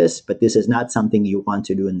to get this, but this is not something you want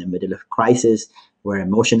to do in the middle of crisis where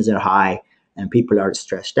emotions are high and people are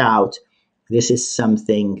stressed out. This is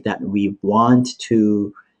something that we want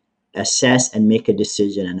to assess and make a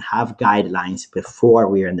decision and have guidelines before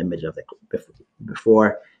we are in the middle of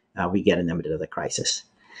before we get in the middle of the crisis.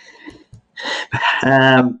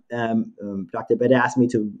 Dr. Beda asked me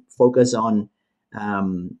to focus on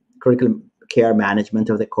critical care management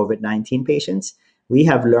of the COVID-19 patients. We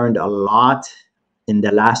have learned a lot in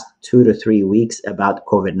the last 2 to 3 weeks about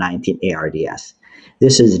COVID-19 ARDS.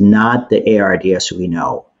 This is not the ARDS we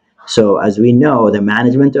know. So as we know, the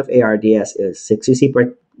management of ARDS is 6 cc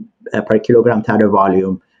per kilogram tidal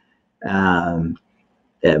volume,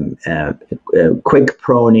 quick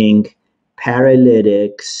proning,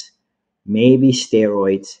 paralytics, maybe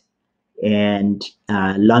steroids, and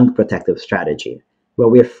lung protective strategy.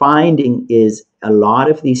 What we're finding is a lot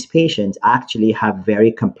of these patients actually have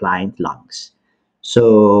very compliant lungs.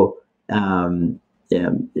 So Dr.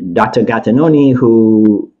 Gattinoni,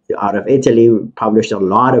 who out of Italy published a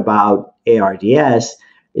lot about ARDS,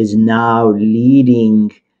 is now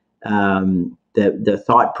leading the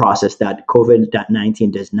thought process that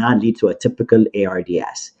COVID-19 does not lead to a typical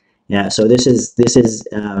ARDS. Yeah, so this is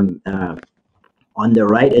on the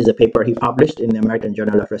right is a paper he published in the American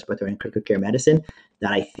Journal of Respiratory and Critical Care Medicine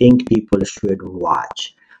that I think people should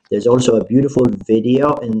watch. There's also a beautiful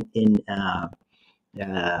video from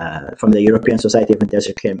the European Society of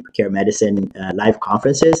Intensive Care Medicine live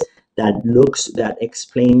conferences that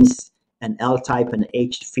explains an L type and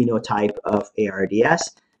H phenotype of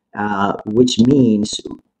ARDS, which means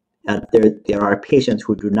there are patients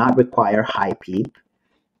who do not require high PEEP,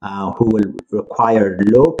 who will require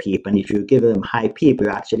low PEEP, and if you give them high PEEP, you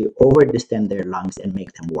actually over-distend their lungs and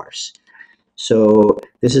make them worse. So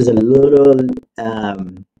this is a little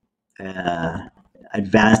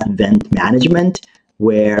advanced vent management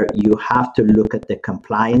where you have to look at the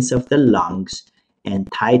compliance of the lungs and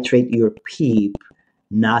titrate your PEEP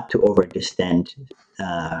not to over-distend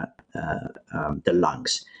the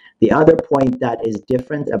lungs. The other point that is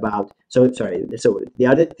different about, so the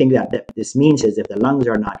other thing that this means is if the lungs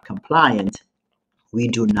are not compliant, we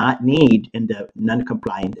do not need in the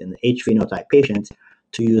non-compliant and the H phenotype patients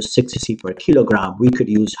to use 6 cc per kilogram. We could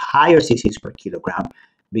use higher cc's per kilogram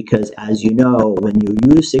because, as you know, when you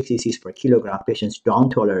use 6 cc's per kilogram, patients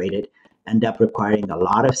don't tolerate it, end up requiring a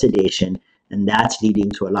lot of sedation, and that's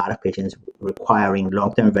leading to a lot of patients requiring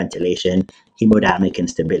long-term ventilation, hemodynamic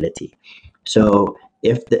instability. So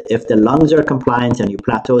if the lungs are compliant and your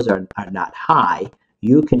plateaus are not high,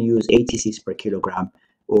 you can use 8 cc's per kilogram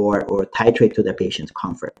or titrate to the patient's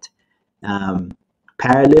comfort.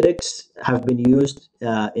 Paralytics have been used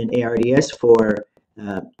in ARDS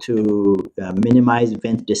to minimize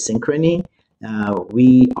vent dysynchrony.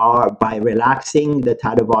 We are, by relaxing the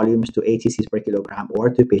tidal volumes to 8 cc's per kilogram or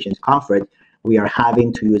to patient's comfort, we are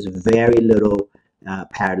having to use very little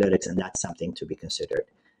paralytics, and that's something to be considered.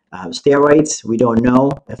 Steroids, we don't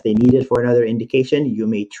know if they need it for another indication. You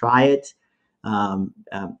may try it.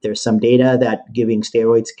 There's some data that giving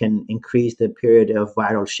steroids can increase the period of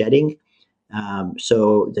viral shedding.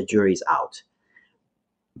 So the jury's out.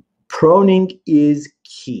 Proning is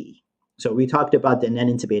key. So we talked about the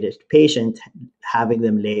non-intubated patient, having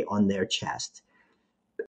them lay on their chest.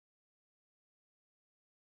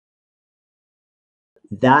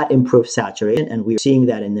 That improves saturation, and we're seeing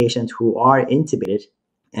that in the patients who are intubated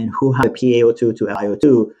and who have a PaO2 to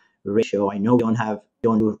FiO2 ratio. I know we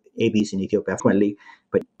don't do ABs in Ethiopia frequently,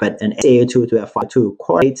 but an SaO2 to FiO2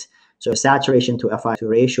 correlates. So saturation to FiO2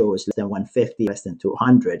 ratio is less than 150, less than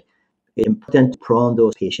 200. It's important to prone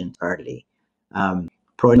those patients early.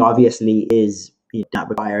 Proning obviously is not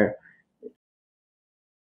require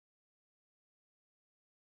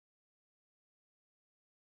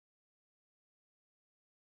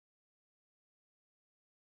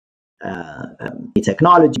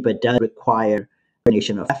technology, but does require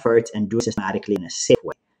coordination of efforts and do it systematically in a safe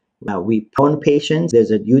way. We prone patients.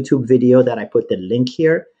 There's a YouTube video that I put the link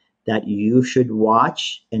here that you should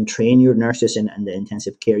watch and train your nurses and the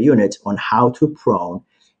intensive care units on how to prone.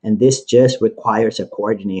 And this just requires a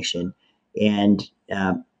coordination and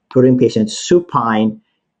putting patients supine.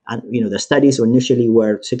 And, the studies initially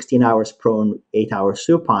were 16 hours prone, 8 hours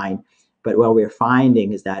supine. But what we're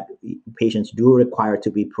finding is that patients do require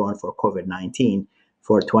to be prone for COVID-19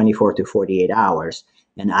 for 24 to 48 hours.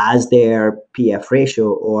 And as their PF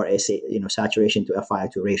ratio or saturation to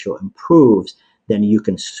FiO2 ratio improves, then you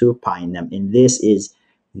can supine them. And this is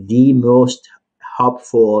the most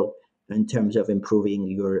helpful in terms of improving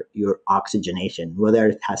your oxygenation. Whether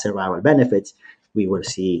it has survival benefits, we will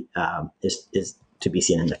see is to be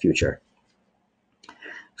seen in the future.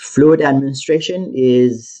 Fluid administration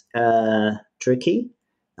is tricky.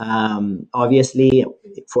 Obviously,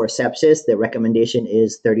 for sepsis, the recommendation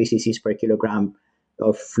is 30 cc's per kilogram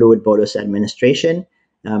of fluid bolus administration.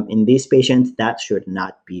 In these patients, that should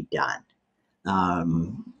not be done.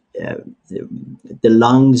 The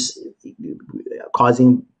lungs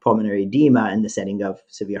causing pulmonary edema in the setting of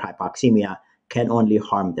severe hypoxemia can only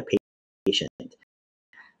harm the patient.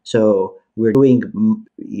 So we're doing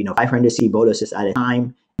 500 cc boluses at a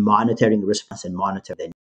time, monitoring response and monitor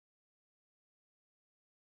the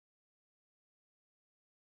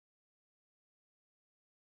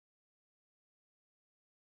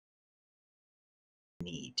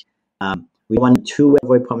need. We want to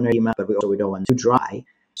avoid pulmonary edema, but we don't want too dry.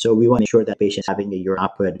 So we want to make sure that patients having a urine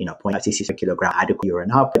output, 0.5 cc per kilogram, adequate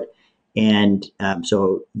urine output. And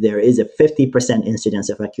so there is a 50% incidence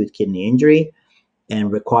of acute kidney injury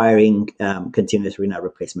and requiring continuous renal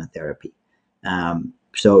replacement therapy.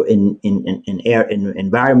 So in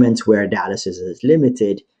environments where dialysis is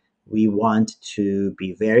limited, we want to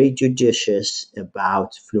be very judicious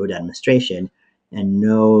about fluid administration and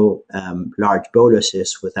no large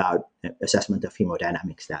boluses without assessment of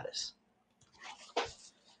hemodynamic status.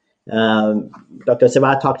 Dr.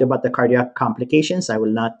 Sabat talked about the cardiac complications. I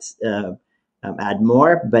will not add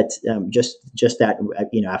more, but just that,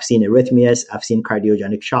 I've seen arrhythmias, I've seen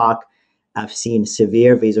cardiogenic shock, I've seen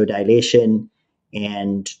severe vasodilation,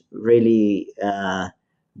 and really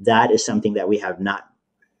that is something that we have not,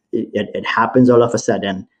 it happens all of a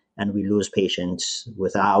sudden, and we lose patients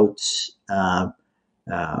without,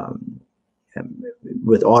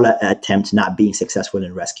 with all attempts not being successful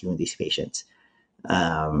in rescuing these patients.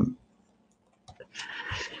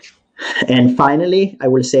 And finally, I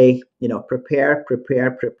will say, prepare.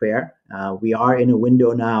 We are in a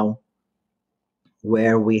window now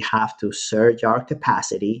where we have to surge our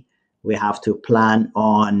capacity. We have to plan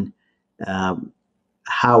on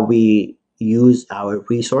how we use our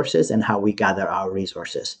resources and how we gather our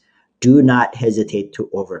resources. Do not hesitate to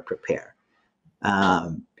over-prepare.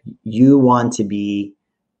 You want to be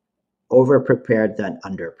over-prepared than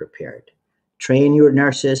under-prepared. Train your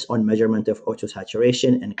nurses on measurement of O2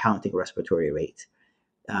 saturation and counting respiratory rate.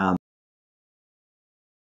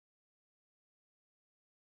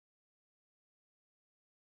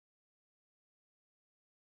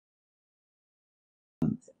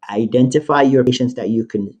 Identify your patients that you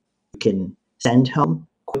can send home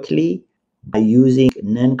quickly by using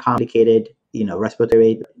non-complicated, respiratory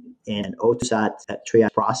rate and O2 sat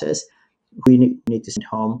triage process. Who you need to send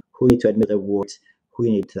home, who you need to admit to the wards, who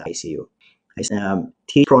you need to the ICU.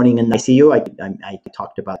 Teach proning in the ICU, I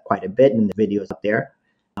talked about quite a bit in the videos up there.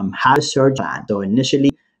 How to surge plan. So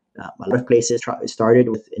initially, a lot of places started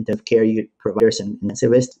with intensive care providers and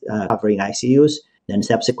intensivists covering ICUs. Then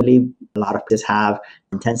subsequently, a lot of places have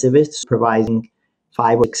intensivists providing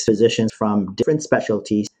 5 or 6 physicians from different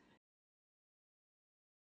specialties.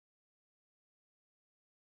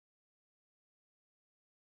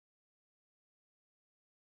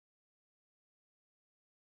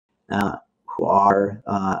 Who are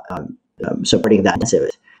supporting that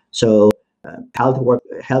intensivist. So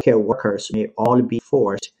healthcare workers may all be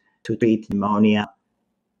forced to treat pneumonia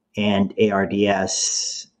and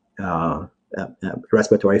ARDS,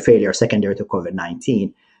 respiratory failure secondary to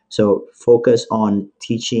COVID-19. So focus on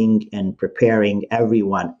teaching and preparing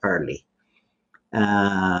everyone early.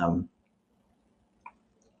 In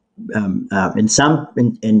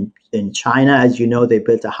China, as you know, they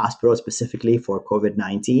built a hospital specifically for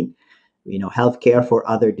COVID-19. Healthcare for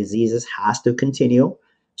other diseases has to continue.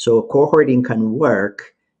 So cohorting can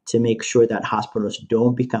work to make sure that hospitals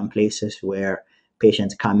don't become places where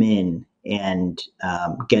patients come in and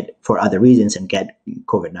get for other reasons and get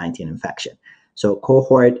COVID-19 infection. So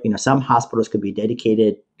cohort, some hospitals could be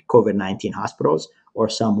dedicated COVID-19 hospitals, or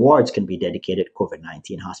some wards can be dedicated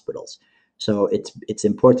COVID-19 hospitals. So it's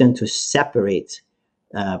important to separate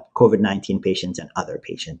COVID-19 patients and other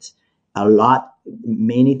patients.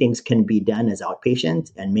 Many things can be done as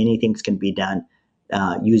outpatient, and many things can be done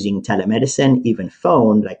using telemedicine, even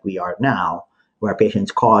phone, like we are now, where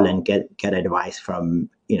patients call and get advice from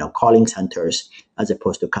calling centers as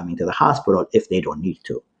opposed to coming to the hospital if they don't need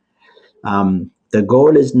to. The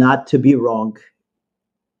goal is not to be wrong.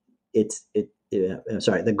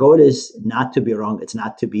 The goal is not to be wrong. It's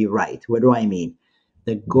not to be right. What do I mean?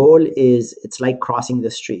 The goal is, it's like crossing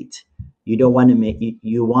the street. You don't want to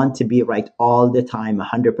you want to be right all the time,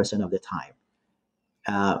 100% of the time.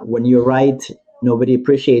 When you're right, nobody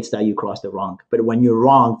appreciates that you crossed the wrong. But when you're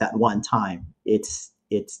wrong that one time, it's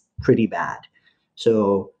pretty bad.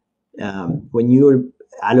 So when you're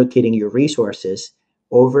allocating your resources,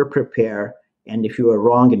 over-prepare. And if you are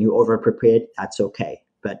wrong and you over-prepared, that's okay.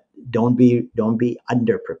 But don't be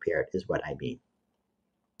under-prepared is what I mean.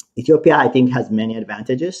 Ethiopia, I think, has many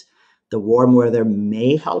advantages. The warm weather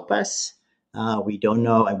may help us. We don't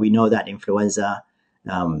know, and we know that influenza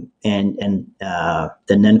and the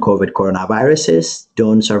non-COVID coronaviruses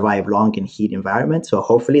don't survive long in heat environments. So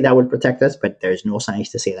hopefully that will protect us, but there's no science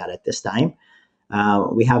to say that at this time.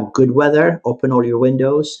 We have good weather. Open all your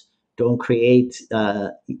windows. Don't create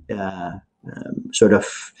sort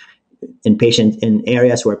of in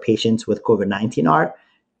areas where patients with COVID-19 are.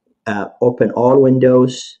 Open all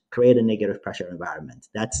windows. Create a negative pressure environment.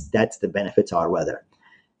 That's the benefits of our weather.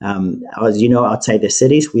 As you know, outside the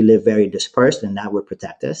cities, we live very dispersed, and that would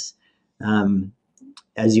protect us. Um,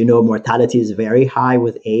 as you know, mortality is very high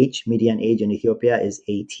with age. Median age in Ethiopia is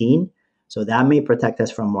 18. So that may protect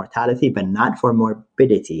us from mortality, but not for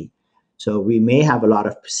morbidity. So we may have a lot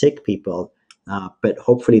of sick people, but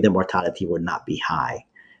hopefully the mortality would not be high.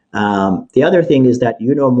 The other thing is that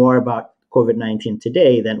you know more about COVID-19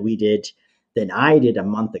 today than I did a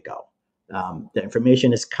month ago. The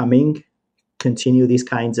information is coming. Continue these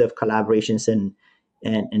kinds of collaborations and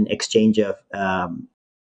exchange of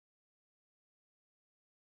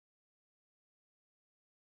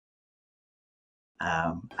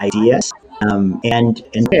ideas and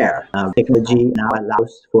share. Technology now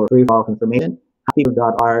allows for free flow of information. People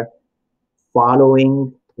that are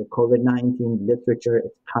following the COVID-19 literature,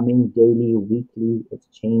 it's coming daily, weekly, it's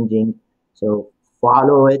changing. So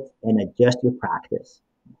follow it and adjust your practice.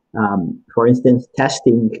 For instance,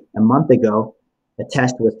 testing a month ago, a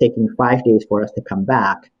test was taking 5 days for us to come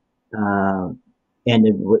back. And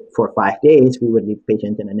for 5 days, we would leave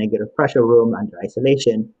patients in a negative pressure room under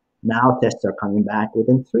isolation. Now tests are coming back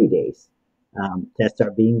within 3 days. Tests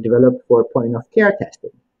are being developed for point of care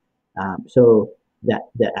testing. So that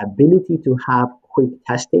the ability to have quick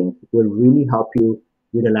testing will really help you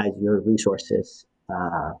utilize your resources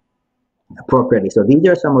appropriately. So these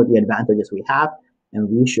are some of the advantages we have, and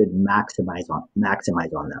we should maximize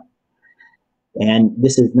on them. And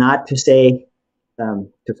this is not to say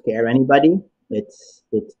to scare anybody. It's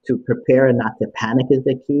to prepare and not to panic is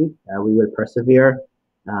the key. We will persevere,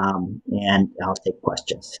 and I'll take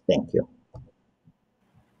questions. Thank you.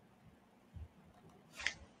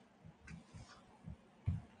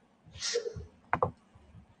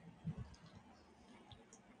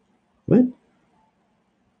 What?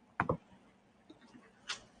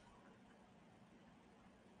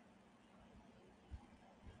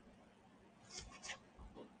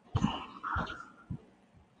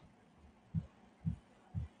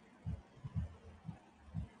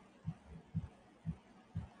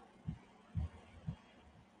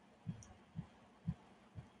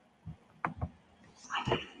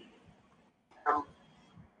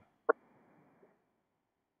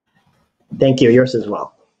 Thank you. Yours as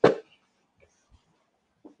well.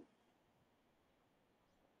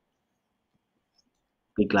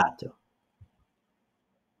 Be glad to.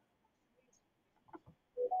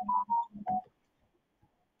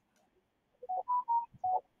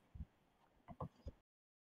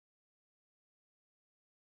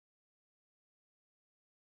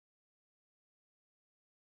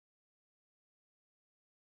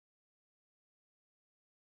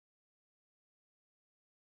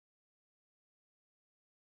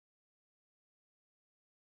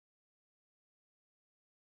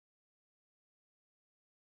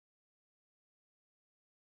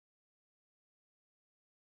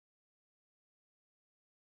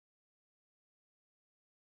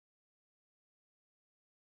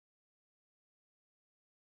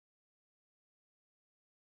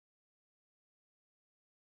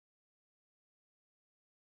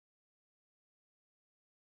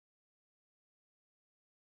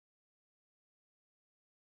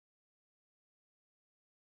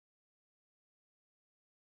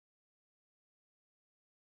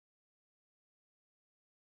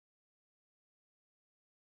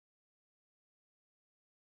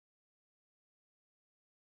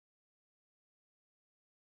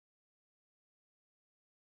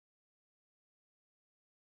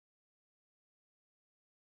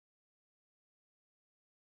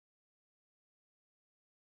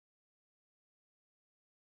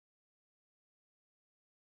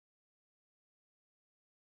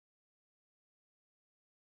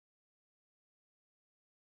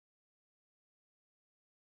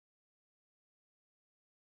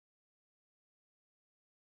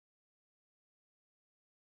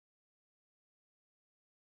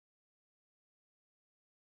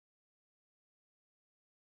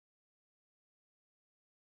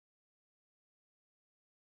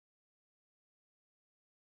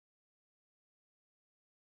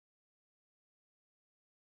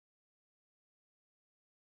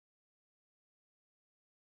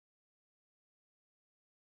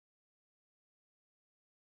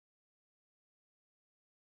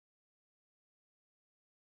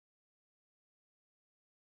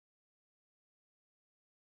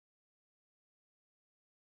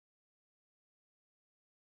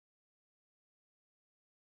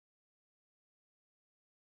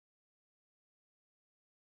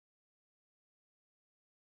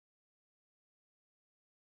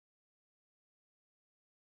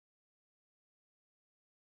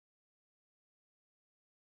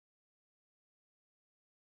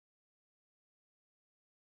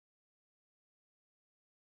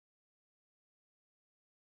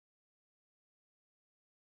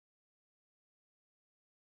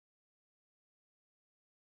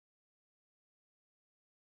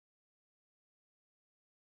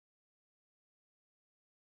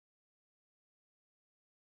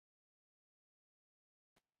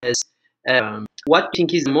 what I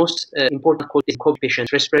think is the most important cause in COVID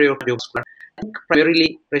patients, respiratory or cardiovascular. I think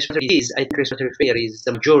primarily respiratory disease. I think respiratory failure is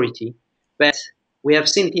the majority, but we have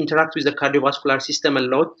seen it interact with the cardiovascular system a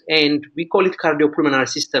lot, and we call it cardiopulmonary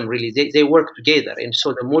system. Really, they work together, and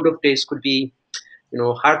so the mode of death could be,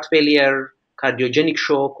 heart failure, cardiogenic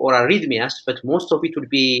shock, or arrhythmias, but most of it would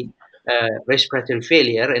be respiratory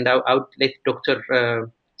failure. And I would let Dr.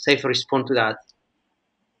 Saif respond to that.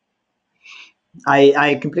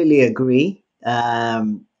 I completely agree.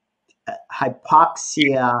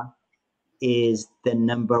 Hypoxia is the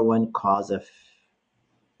 #1 cause of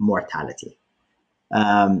mortality.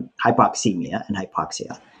 Hypoxemia and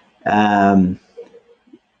hypoxia.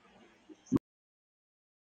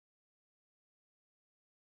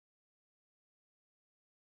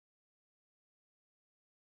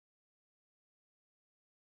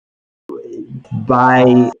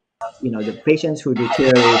 By the patients who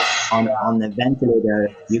deteriorate on the ventilator,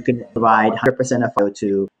 you can provide 100% of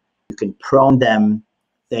O2. You can prone them,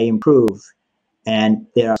 they improve, and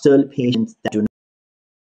there are still patients that do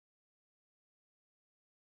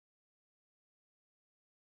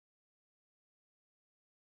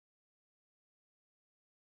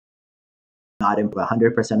not improve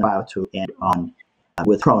 100% of O2 and on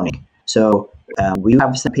with proning. So we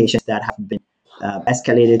have some patients that have been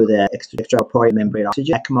escalated to the extracorporeal membrane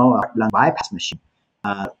oxygen ECMO or lung bypass machine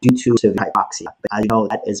due to severe hypoxia. But as you know,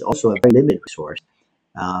 that is also a very limited resource.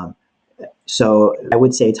 So I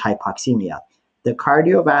would say it's hypoxemia. The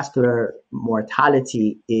cardiovascular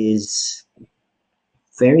mortality is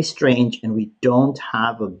very strange, and we don't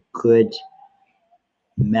have a good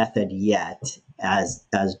method yet, as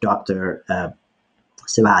Dr.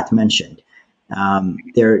 Savat mentioned.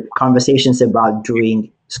 There are conversations about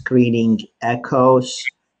doing screening echoes.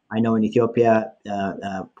 I know in Ethiopia,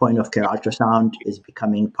 point-of-care ultrasound is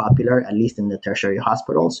becoming popular, at least in the tertiary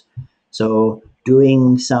hospitals. So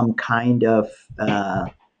doing some kind of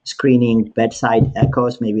screening bedside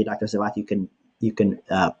echoes, maybe Dr. Savat, you can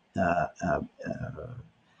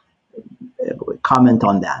comment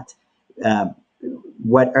on that.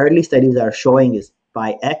 What early studies are showing is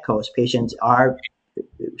by echoes, patients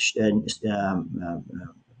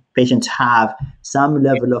have some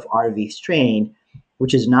level of RV strain,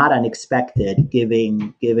 which is not unexpected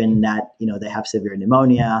given that they have severe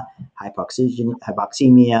pneumonia,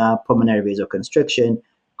 hypoxemia, pulmonary vasoconstriction,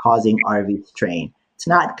 causing RV strain. It's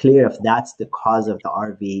not clear if that's the cause of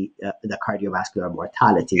the cardiovascular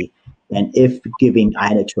mortality, and if giving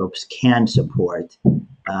inotropes can support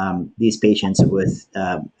these patients with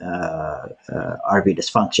RV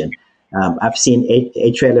dysfunction. I've seen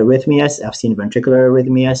atrial arrhythmias, I've seen ventricular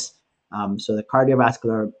arrhythmias. So the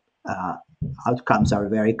cardiovascular outcomes are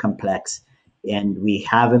very complex, and we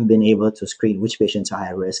haven't been able to screen which patients are high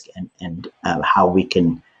risk and how we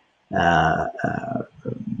can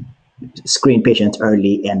screen patients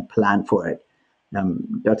early and plan for it.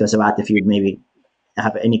 Dr. Savat, if you'd maybe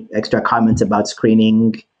have any extra comments about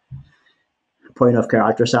screening, point-of-care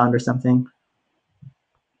ultrasound or something?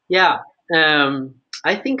 Yeah,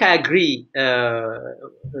 I think I agree.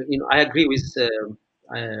 I agree with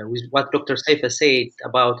what Dr. Saif said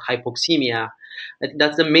about hypoxemia. I think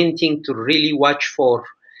that's the main thing to really watch for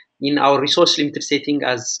in our resource limited setting.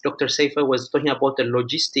 As Dr. Saif was talking about the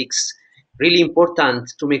logistics, really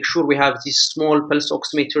important to make sure we have these small pulse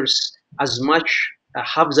oximeters as much,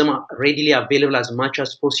 have them readily available as much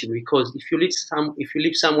as possible. Because if you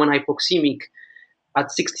leave someone hypoxemic at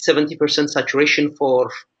 60-70% saturation for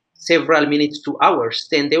several minutes to hours,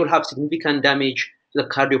 then they will have significant damage to the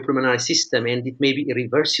cardiopulmonary system, and it may be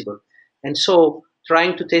irreversible. And so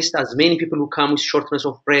trying to test as many people who come with shortness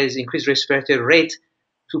of breath, increased respiratory rate,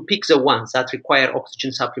 to pick the ones that require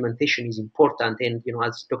oxygen supplementation is important. And,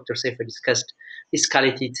 as Dr. Saif discussed,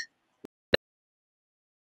 escalated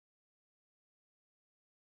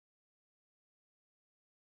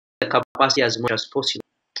the capacity as much as possible.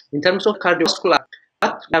 In terms of cardiovascular,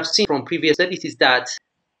 what we have seen from previous studies is that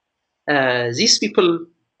these people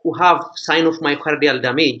who have sign of myocardial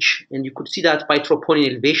damage, and you could see that by troponin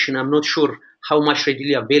elevation, I'm not sure how much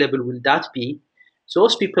readily available will that be. So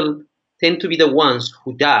those people tend to be the ones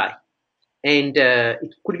who die. And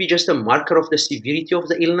it could be just a marker of the severity of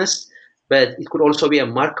the illness, but it could also be a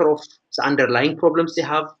marker of the underlying problems they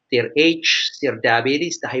have, their age, their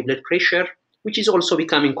diabetes, the high blood pressure, which is also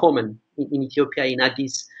becoming common in Ethiopia, in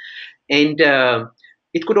Addis. And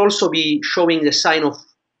it could also be showing the sign of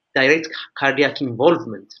direct cardiac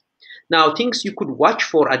involvement. Now, things you could watch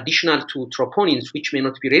for additional to troponins, which may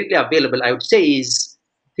not be readily available, I would say, is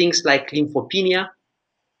things like lymphopenia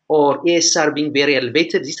or ASR being very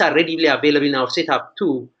elevated. These are readily available in our setup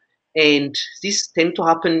too. And this tend to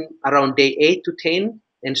happen around day 8 to 10.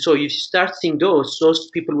 And so if you start seeing those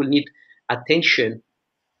people will need attention.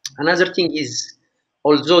 Another thing is,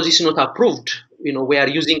 although this is not approved, we are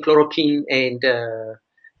using chloroquine and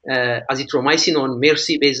azithromycin on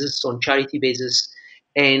mercy basis, on charity basis.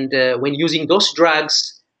 And when using those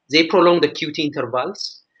drugs, they prolong the QT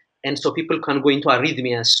intervals. And so people can go into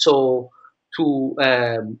arrhythmias. So to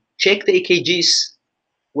check the EKGs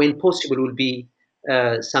when possible will be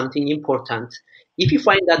something important. If you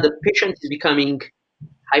find that the patient is becoming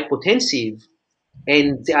hypotensive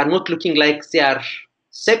and they are not looking like they are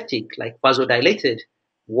septic, like vasodilated,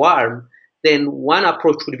 warm, then one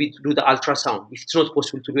approach would be to do the ultrasound. If it's not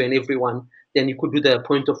possible to do in everyone, then you could do the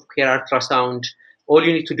point of care ultrasound. All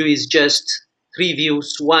you need to do is just 3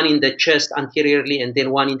 views, one in the chest anteriorly and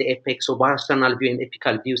then one in the apex, so parasternal view and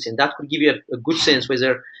apical views. And that could give you a good sense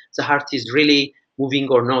whether the heart is really moving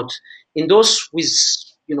or not. In those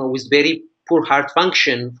with very poor heart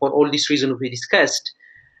function, for all these reasons we discussed,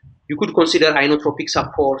 you could consider inotropic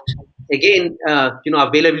support. Again,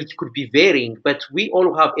 availability could be varying, but we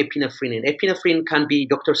all have epinephrine, and epinephrine can be,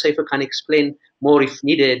 Dr. Saifa can explain more if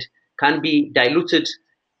needed, can be diluted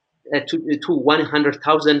to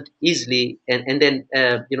 100,000 easily, and then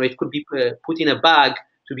it could be put in a bag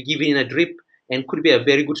to be given in a drip, and could be a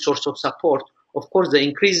very good source of support. Of course, the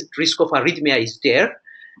increased risk of arrhythmia is there,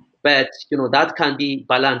 but that can be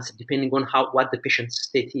balanced depending on what the patient's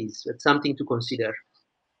state is. It's something to consider.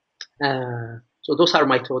 So those are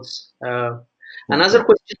my thoughts. Another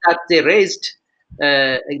question that they raised,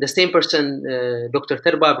 the same person, Dr.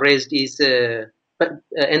 Terbab raised, is, and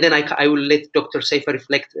then I will let Dr. Saifa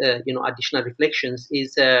reflect, additional reflections,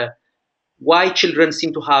 is why children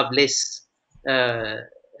seem to have less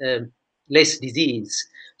disease.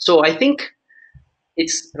 So I think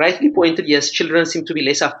it's rightly pointed, yes, children seem to be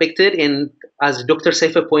less affected. And as Dr.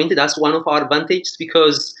 Saifa pointed, that's one of our advantages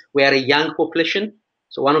because we are a young population.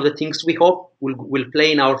 So one of the things we hope will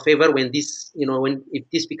play in our favor when this, if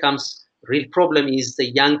this becomes a real problem, is the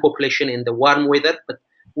young population and the warm weather. But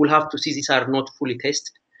we'll have to see, these are not fully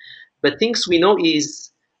tested. But things we know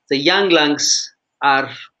is the young lungs are,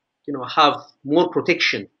 have more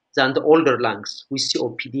protection than the older lungs with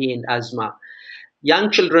COPD and asthma.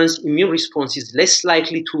 Young children's immune response is less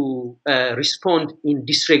likely to respond in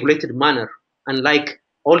dysregulated manner, unlike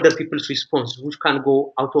older people's response, which can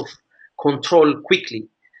go out of control quickly.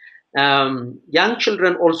 Young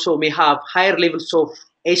children also may have higher levels of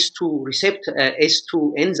S2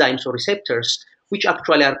 enzymes or receptors, which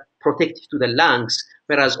actually are protective to the lungs,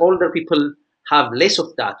 whereas older people have less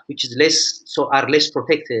of that, which is are less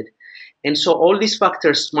protected. And so all these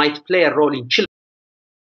factors might play a role in children.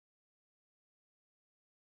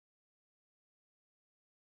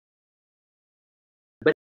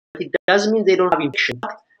 But it doesn't mean they don't have infection.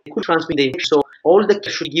 They could transmit the infection. So all the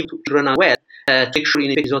care should give to children as well to make sure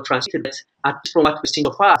infection is not transmitted. But at least from what we've seen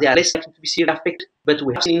so far, they are less likely to be seriously affected. But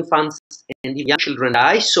we have seen infants and young children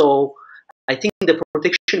die. So I think the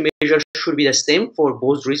protection measures should be the same for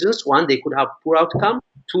both reasons. One, they could have poor outcome.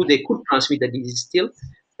 Two, they could transmit the disease still.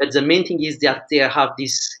 But the main thing is that they have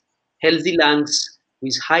these healthy lungs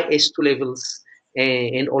with high S2 levels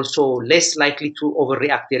and also less likely to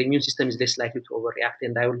overreact. Their immune system is less likely to overreact.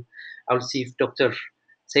 And I will see if Dr.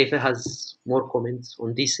 Saifa has more comments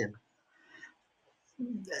on this end.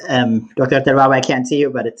 Dr. Terbab, I can't see you,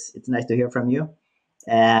 but it's nice to hear from you.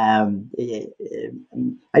 I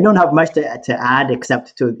don't have much to add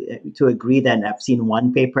except to agree that I've seen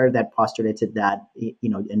one paper that postulated that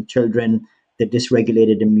in children the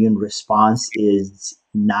dysregulated immune response is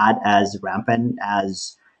not as rampant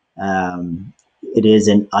as it is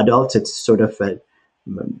in adults. It's sort of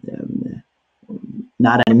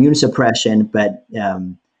not an immune suppression, but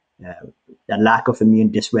a lack of immune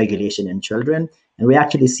dysregulation in children. And we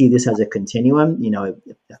actually see this as a continuum. A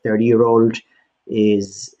 30-year-old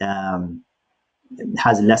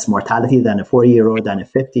has less mortality than a 40-year-old, than a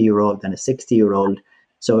 50-year-old, than a 60-year-old.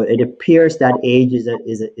 So it appears that age is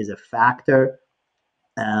a factor,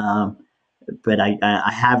 but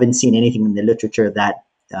I haven't seen anything in the literature that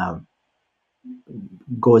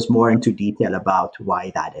goes more into detail about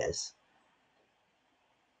why that is.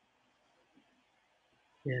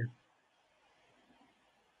 Yeah.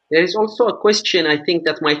 There is also a question, I think,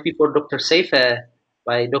 that might be for Dr. Saifa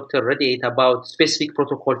by Dr. Radiate about specific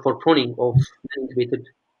protocol for pruning of intubated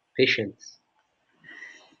patients.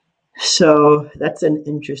 So that's an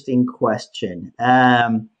interesting question.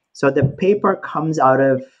 So the paper comes out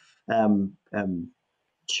of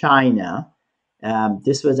China.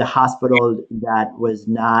 This was a hospital that was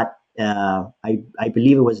not, I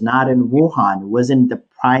believe it was not in Wuhan. It wasn't the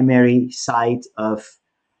primary site of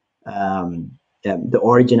the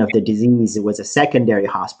origin of the disease. It was a secondary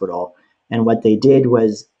hospital. And what they did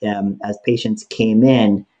was, as patients came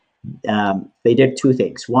in, they did two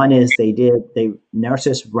things. One is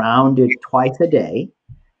nurses rounded twice a day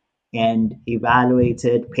and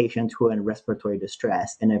evaluated patients who were in respiratory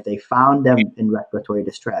distress. And if they found them in respiratory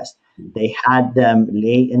distress, they had them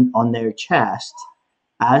lay on their chest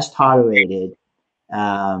as tolerated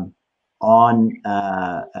on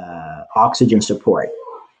oxygen support.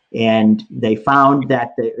 And they found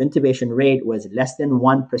that the intubation rate was less than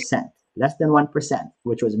 1%,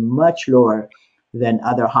 which was much lower than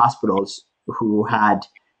other hospitals who had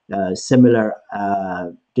similar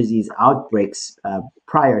disease outbreaks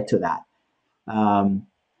prior to that.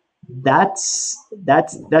 That's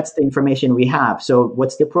the information we have. So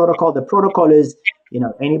what's the protocol? The protocol is,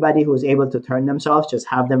 anybody who's able to turn themselves, just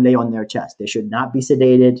have them lay on their chest. They should not be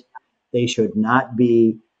sedated. They should not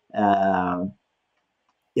be,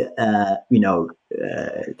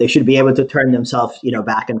 they should be able to turn themselves,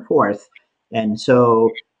 back and forth. And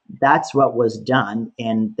so that's what was done,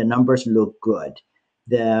 and the numbers look good.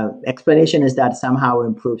 The explanation is that somehow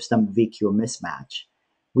improves some VQ mismatch.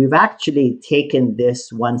 We've actually taken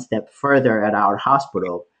this one step further at our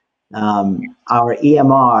hospital. Our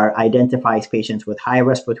EMR identifies patients with high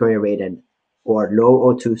respiratory rate or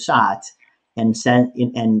low O2 sat, and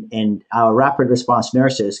our rapid response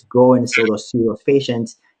nurses go and see those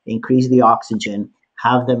patients, increase the oxygen,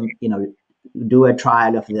 have them, do a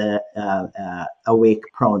trial of the awake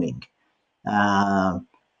proning.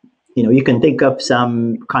 You can think of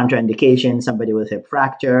some contraindications: somebody with hip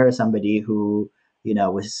fracture, somebody who,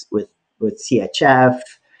 with CHF,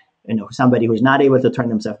 somebody who's not able to turn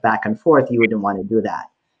themselves back and forth. You wouldn't want to do that.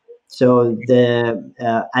 So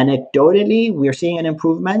anecdotally, we're seeing an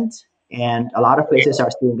improvement, and a lot of places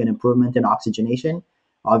are seeing an improvement in oxygenation.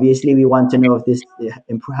 Obviously, we want to know if this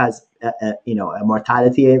has a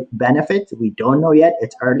mortality benefit. We don't know yet.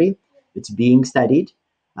 It's early. It's being studied.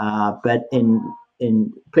 But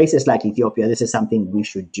in places like Ethiopia, this is something we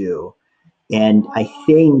should do. And I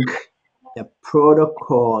think the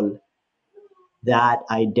protocol that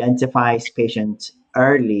identifies patients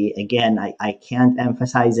early, again, I can't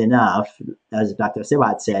emphasize enough, as Dr.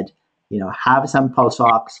 Sivat said, have some pulse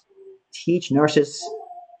ox, teach nurses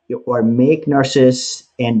or make nurses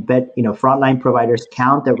and frontline providers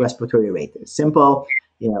count the respiratory rate. It's simple.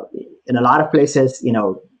 In a lot of places,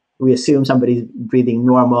 we assume somebody's breathing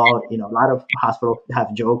normal. A lot of hospitals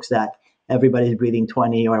have jokes that everybody's breathing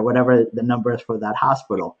 20 or whatever the number is for that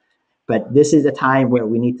hospital. But this is a time where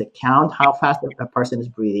we need to count how fast a person is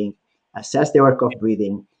breathing, assess their work of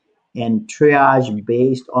breathing, and triage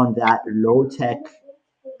based on that low-tech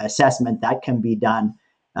assessment that can be done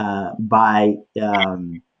by,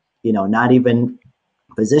 not even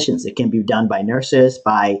physicians. It can be done by nurses,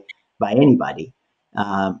 by anybody,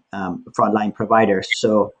 frontline providers.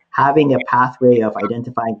 So having a pathway of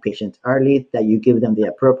identifying patients early, that you give them the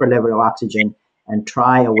appropriate level of oxygen and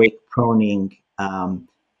try awake proning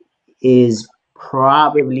is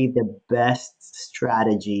probably the best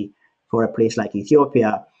strategy for a place like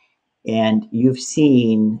Ethiopia. And you've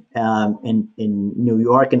seen in New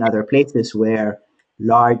York and other places where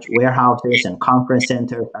large warehouses and conference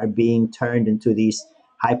centers are being turned into these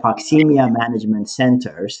hypoxemia management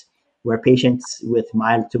centers, where patients with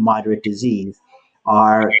mild to moderate disease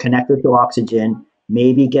are connected to oxygen,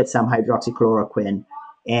 maybe get some hydroxychloroquine,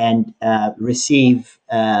 and receive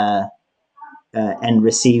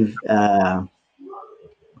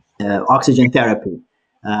oxygen therapy.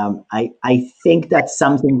 I think that's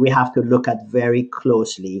something we have to look at very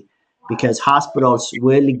closely, because hospitals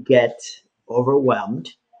will get overwhelmed,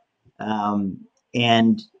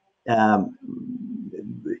 and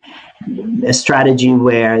a strategy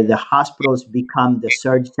where the hospitals become the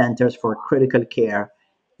surge centers for critical care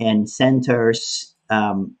and centers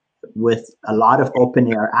with a lot of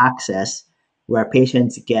open air access, where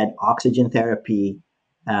patients get oxygen therapy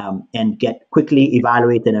and get quickly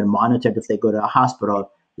evaluated and monitored if they go to a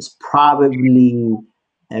hospital, is probably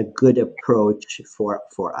a good approach for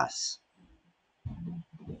us.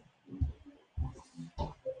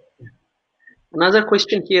 Another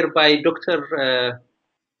question here by Dr.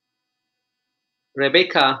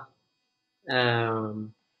 Rebecca. Do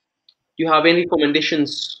you have any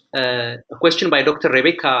recommendations? A question by Dr.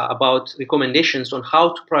 Rebecca about recommendations on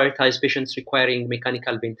how to prioritize patients requiring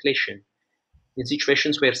mechanical ventilation in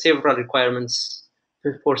situations where several requirements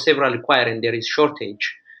for several require and there is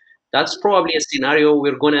shortage. That's probably a scenario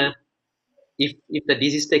we're gonna, if the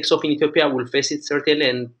disease takes off in Ethiopia, we'll face it certainly,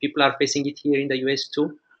 and people are facing it here in the US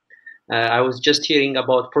too. I was just hearing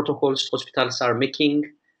about protocols hospitals are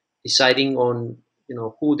making, deciding on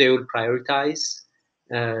who they will prioritize.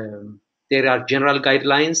 There are general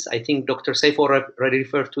guidelines. I think Dr. Saif already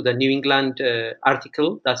referred to the New England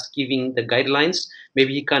article that's giving the guidelines.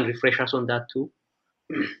 Maybe you can refresh us on that too.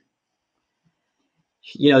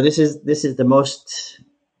 This is the most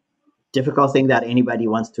difficult thing that anybody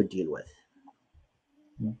wants to deal with.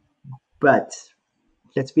 But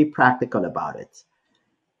let's be practical about it.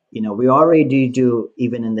 We already do,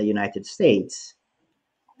 even in the United States,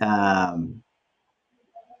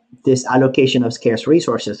 this allocation of scarce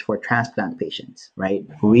resources for transplant patients, right?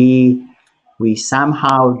 We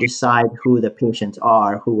somehow decide who the patients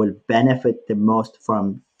are who will benefit the most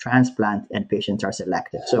from transplant, and patients are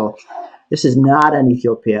selected. So this is not an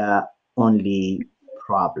Ethiopia only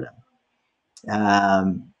problem.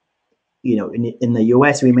 In the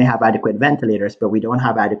US, we may have adequate ventilators, but we don't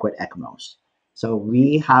have adequate ECMOs. So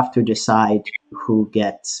we have to decide who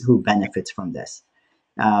benefits from this.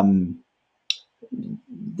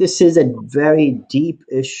 This is a very deep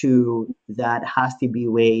issue that has to be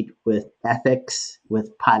weighed with ethics,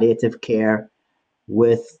 with palliative care,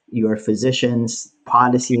 with your physicians,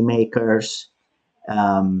 policymakers,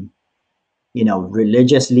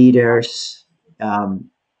 religious leaders, and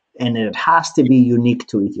it has to be unique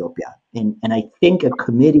to Ethiopia. And I think a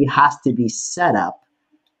committee has to be set up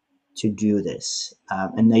to do this.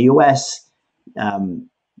 In the US,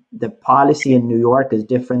 the policy in New York is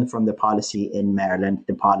different from the policy in Maryland,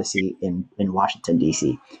 the policy in Washington,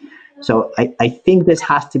 D.C. So I think this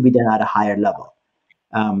has to be done at a higher level.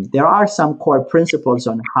 There are some core principles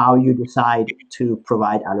on how you decide to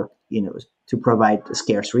provide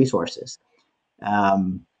scarce resources.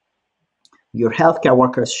 Your healthcare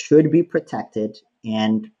workers should be protected,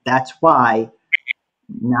 and that's why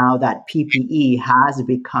now that PPE has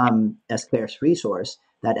become a scarce resource,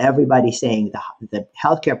 that everybody's saying the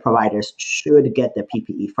healthcare providers should get the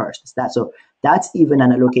PPE first. That's even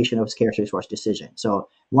an allocation of scarce resource decision. So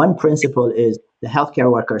one principle is the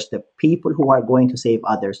healthcare workers, the people who are going to save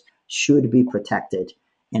others, should be protected.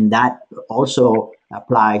 And that also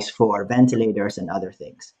applies for ventilators and other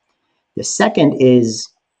things. The second is,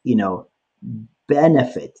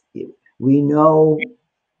 benefit. We know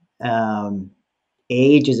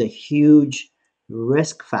age is a huge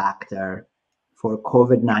risk factor for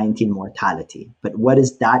COVID-19 mortality. But what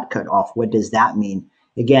is that cutoff? What does that mean?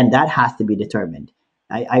 Again, that has to be determined.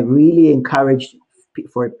 I really encourage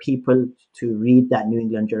for people to read that New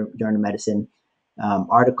England Journal of Medicine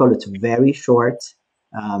article. It's very short,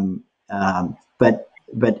 but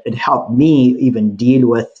it helped me even deal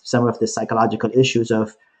with some of the psychological issues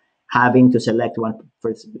of having to select one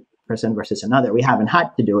person versus another. We haven't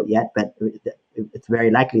had to do it yet, but it's very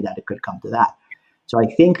likely that it could come to that. So I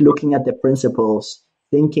think looking at the principles,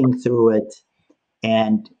 thinking through it,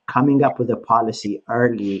 and coming up with a policy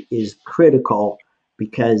early is critical,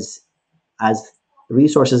 because as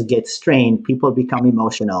resources get strained, people become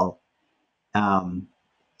emotional,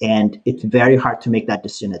 and it's very hard to make that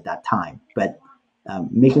decision at that time. But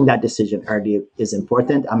making that decision early is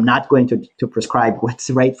important. I'm not going to prescribe what's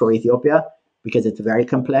right for Ethiopia, because it's very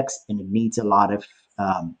complex and it needs a lot of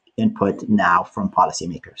input now from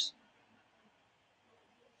policymakers.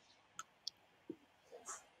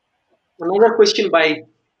 Another question by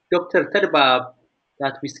Dr. Tadbab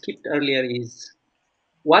that we skipped earlier is,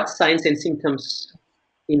 what signs and symptoms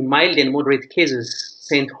in mild and moderate cases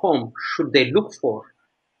sent home should they look for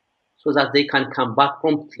so that they can come back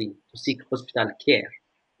promptly to seek hospital care?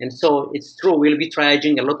 And so it's true, we'll be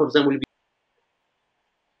triaging, a lot of them will be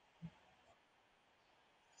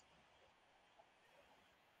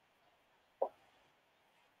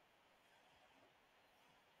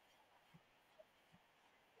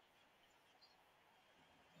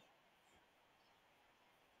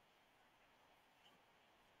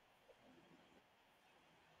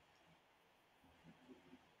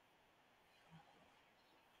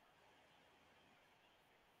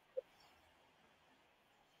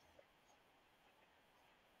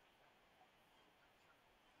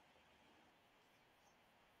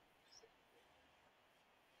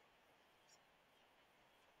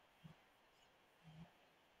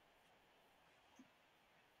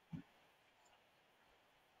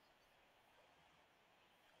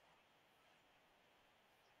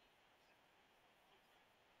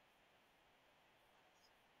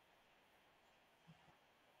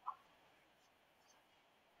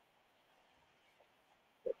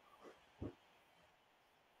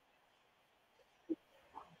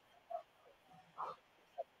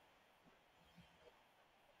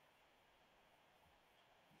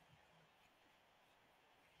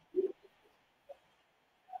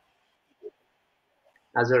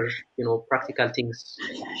other practical things?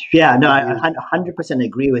 Yeah, no, I 100%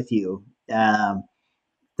 agree with you.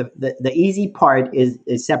 The easy part is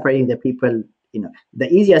separating the people. The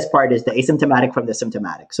easiest part is the asymptomatic from the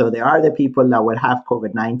symptomatic. So there are the people that will have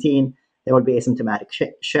COVID-19. They will be asymptomatic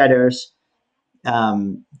shedders.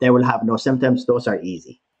 They will have no symptoms. Those are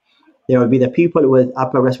easy. There will be the people with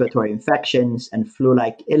upper respiratory infections and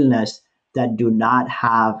flu-like illness that do not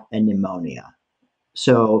have a pneumonia.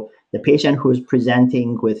 So the patient who's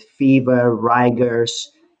presenting with fever,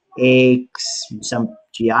 rigors, aches, some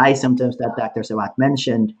GI symptoms that Dr. Sawat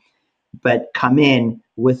mentioned, but come in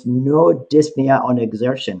with no dyspnea on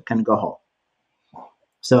exertion can go home.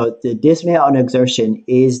 So the dyspnea on exertion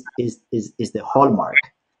is the hallmark.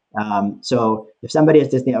 So if somebody has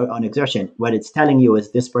dyspnea on exertion, what it's telling you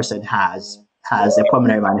is this person has a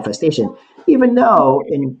pulmonary manifestation. Even though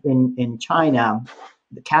in China,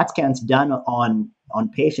 the CAT scans done on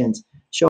patients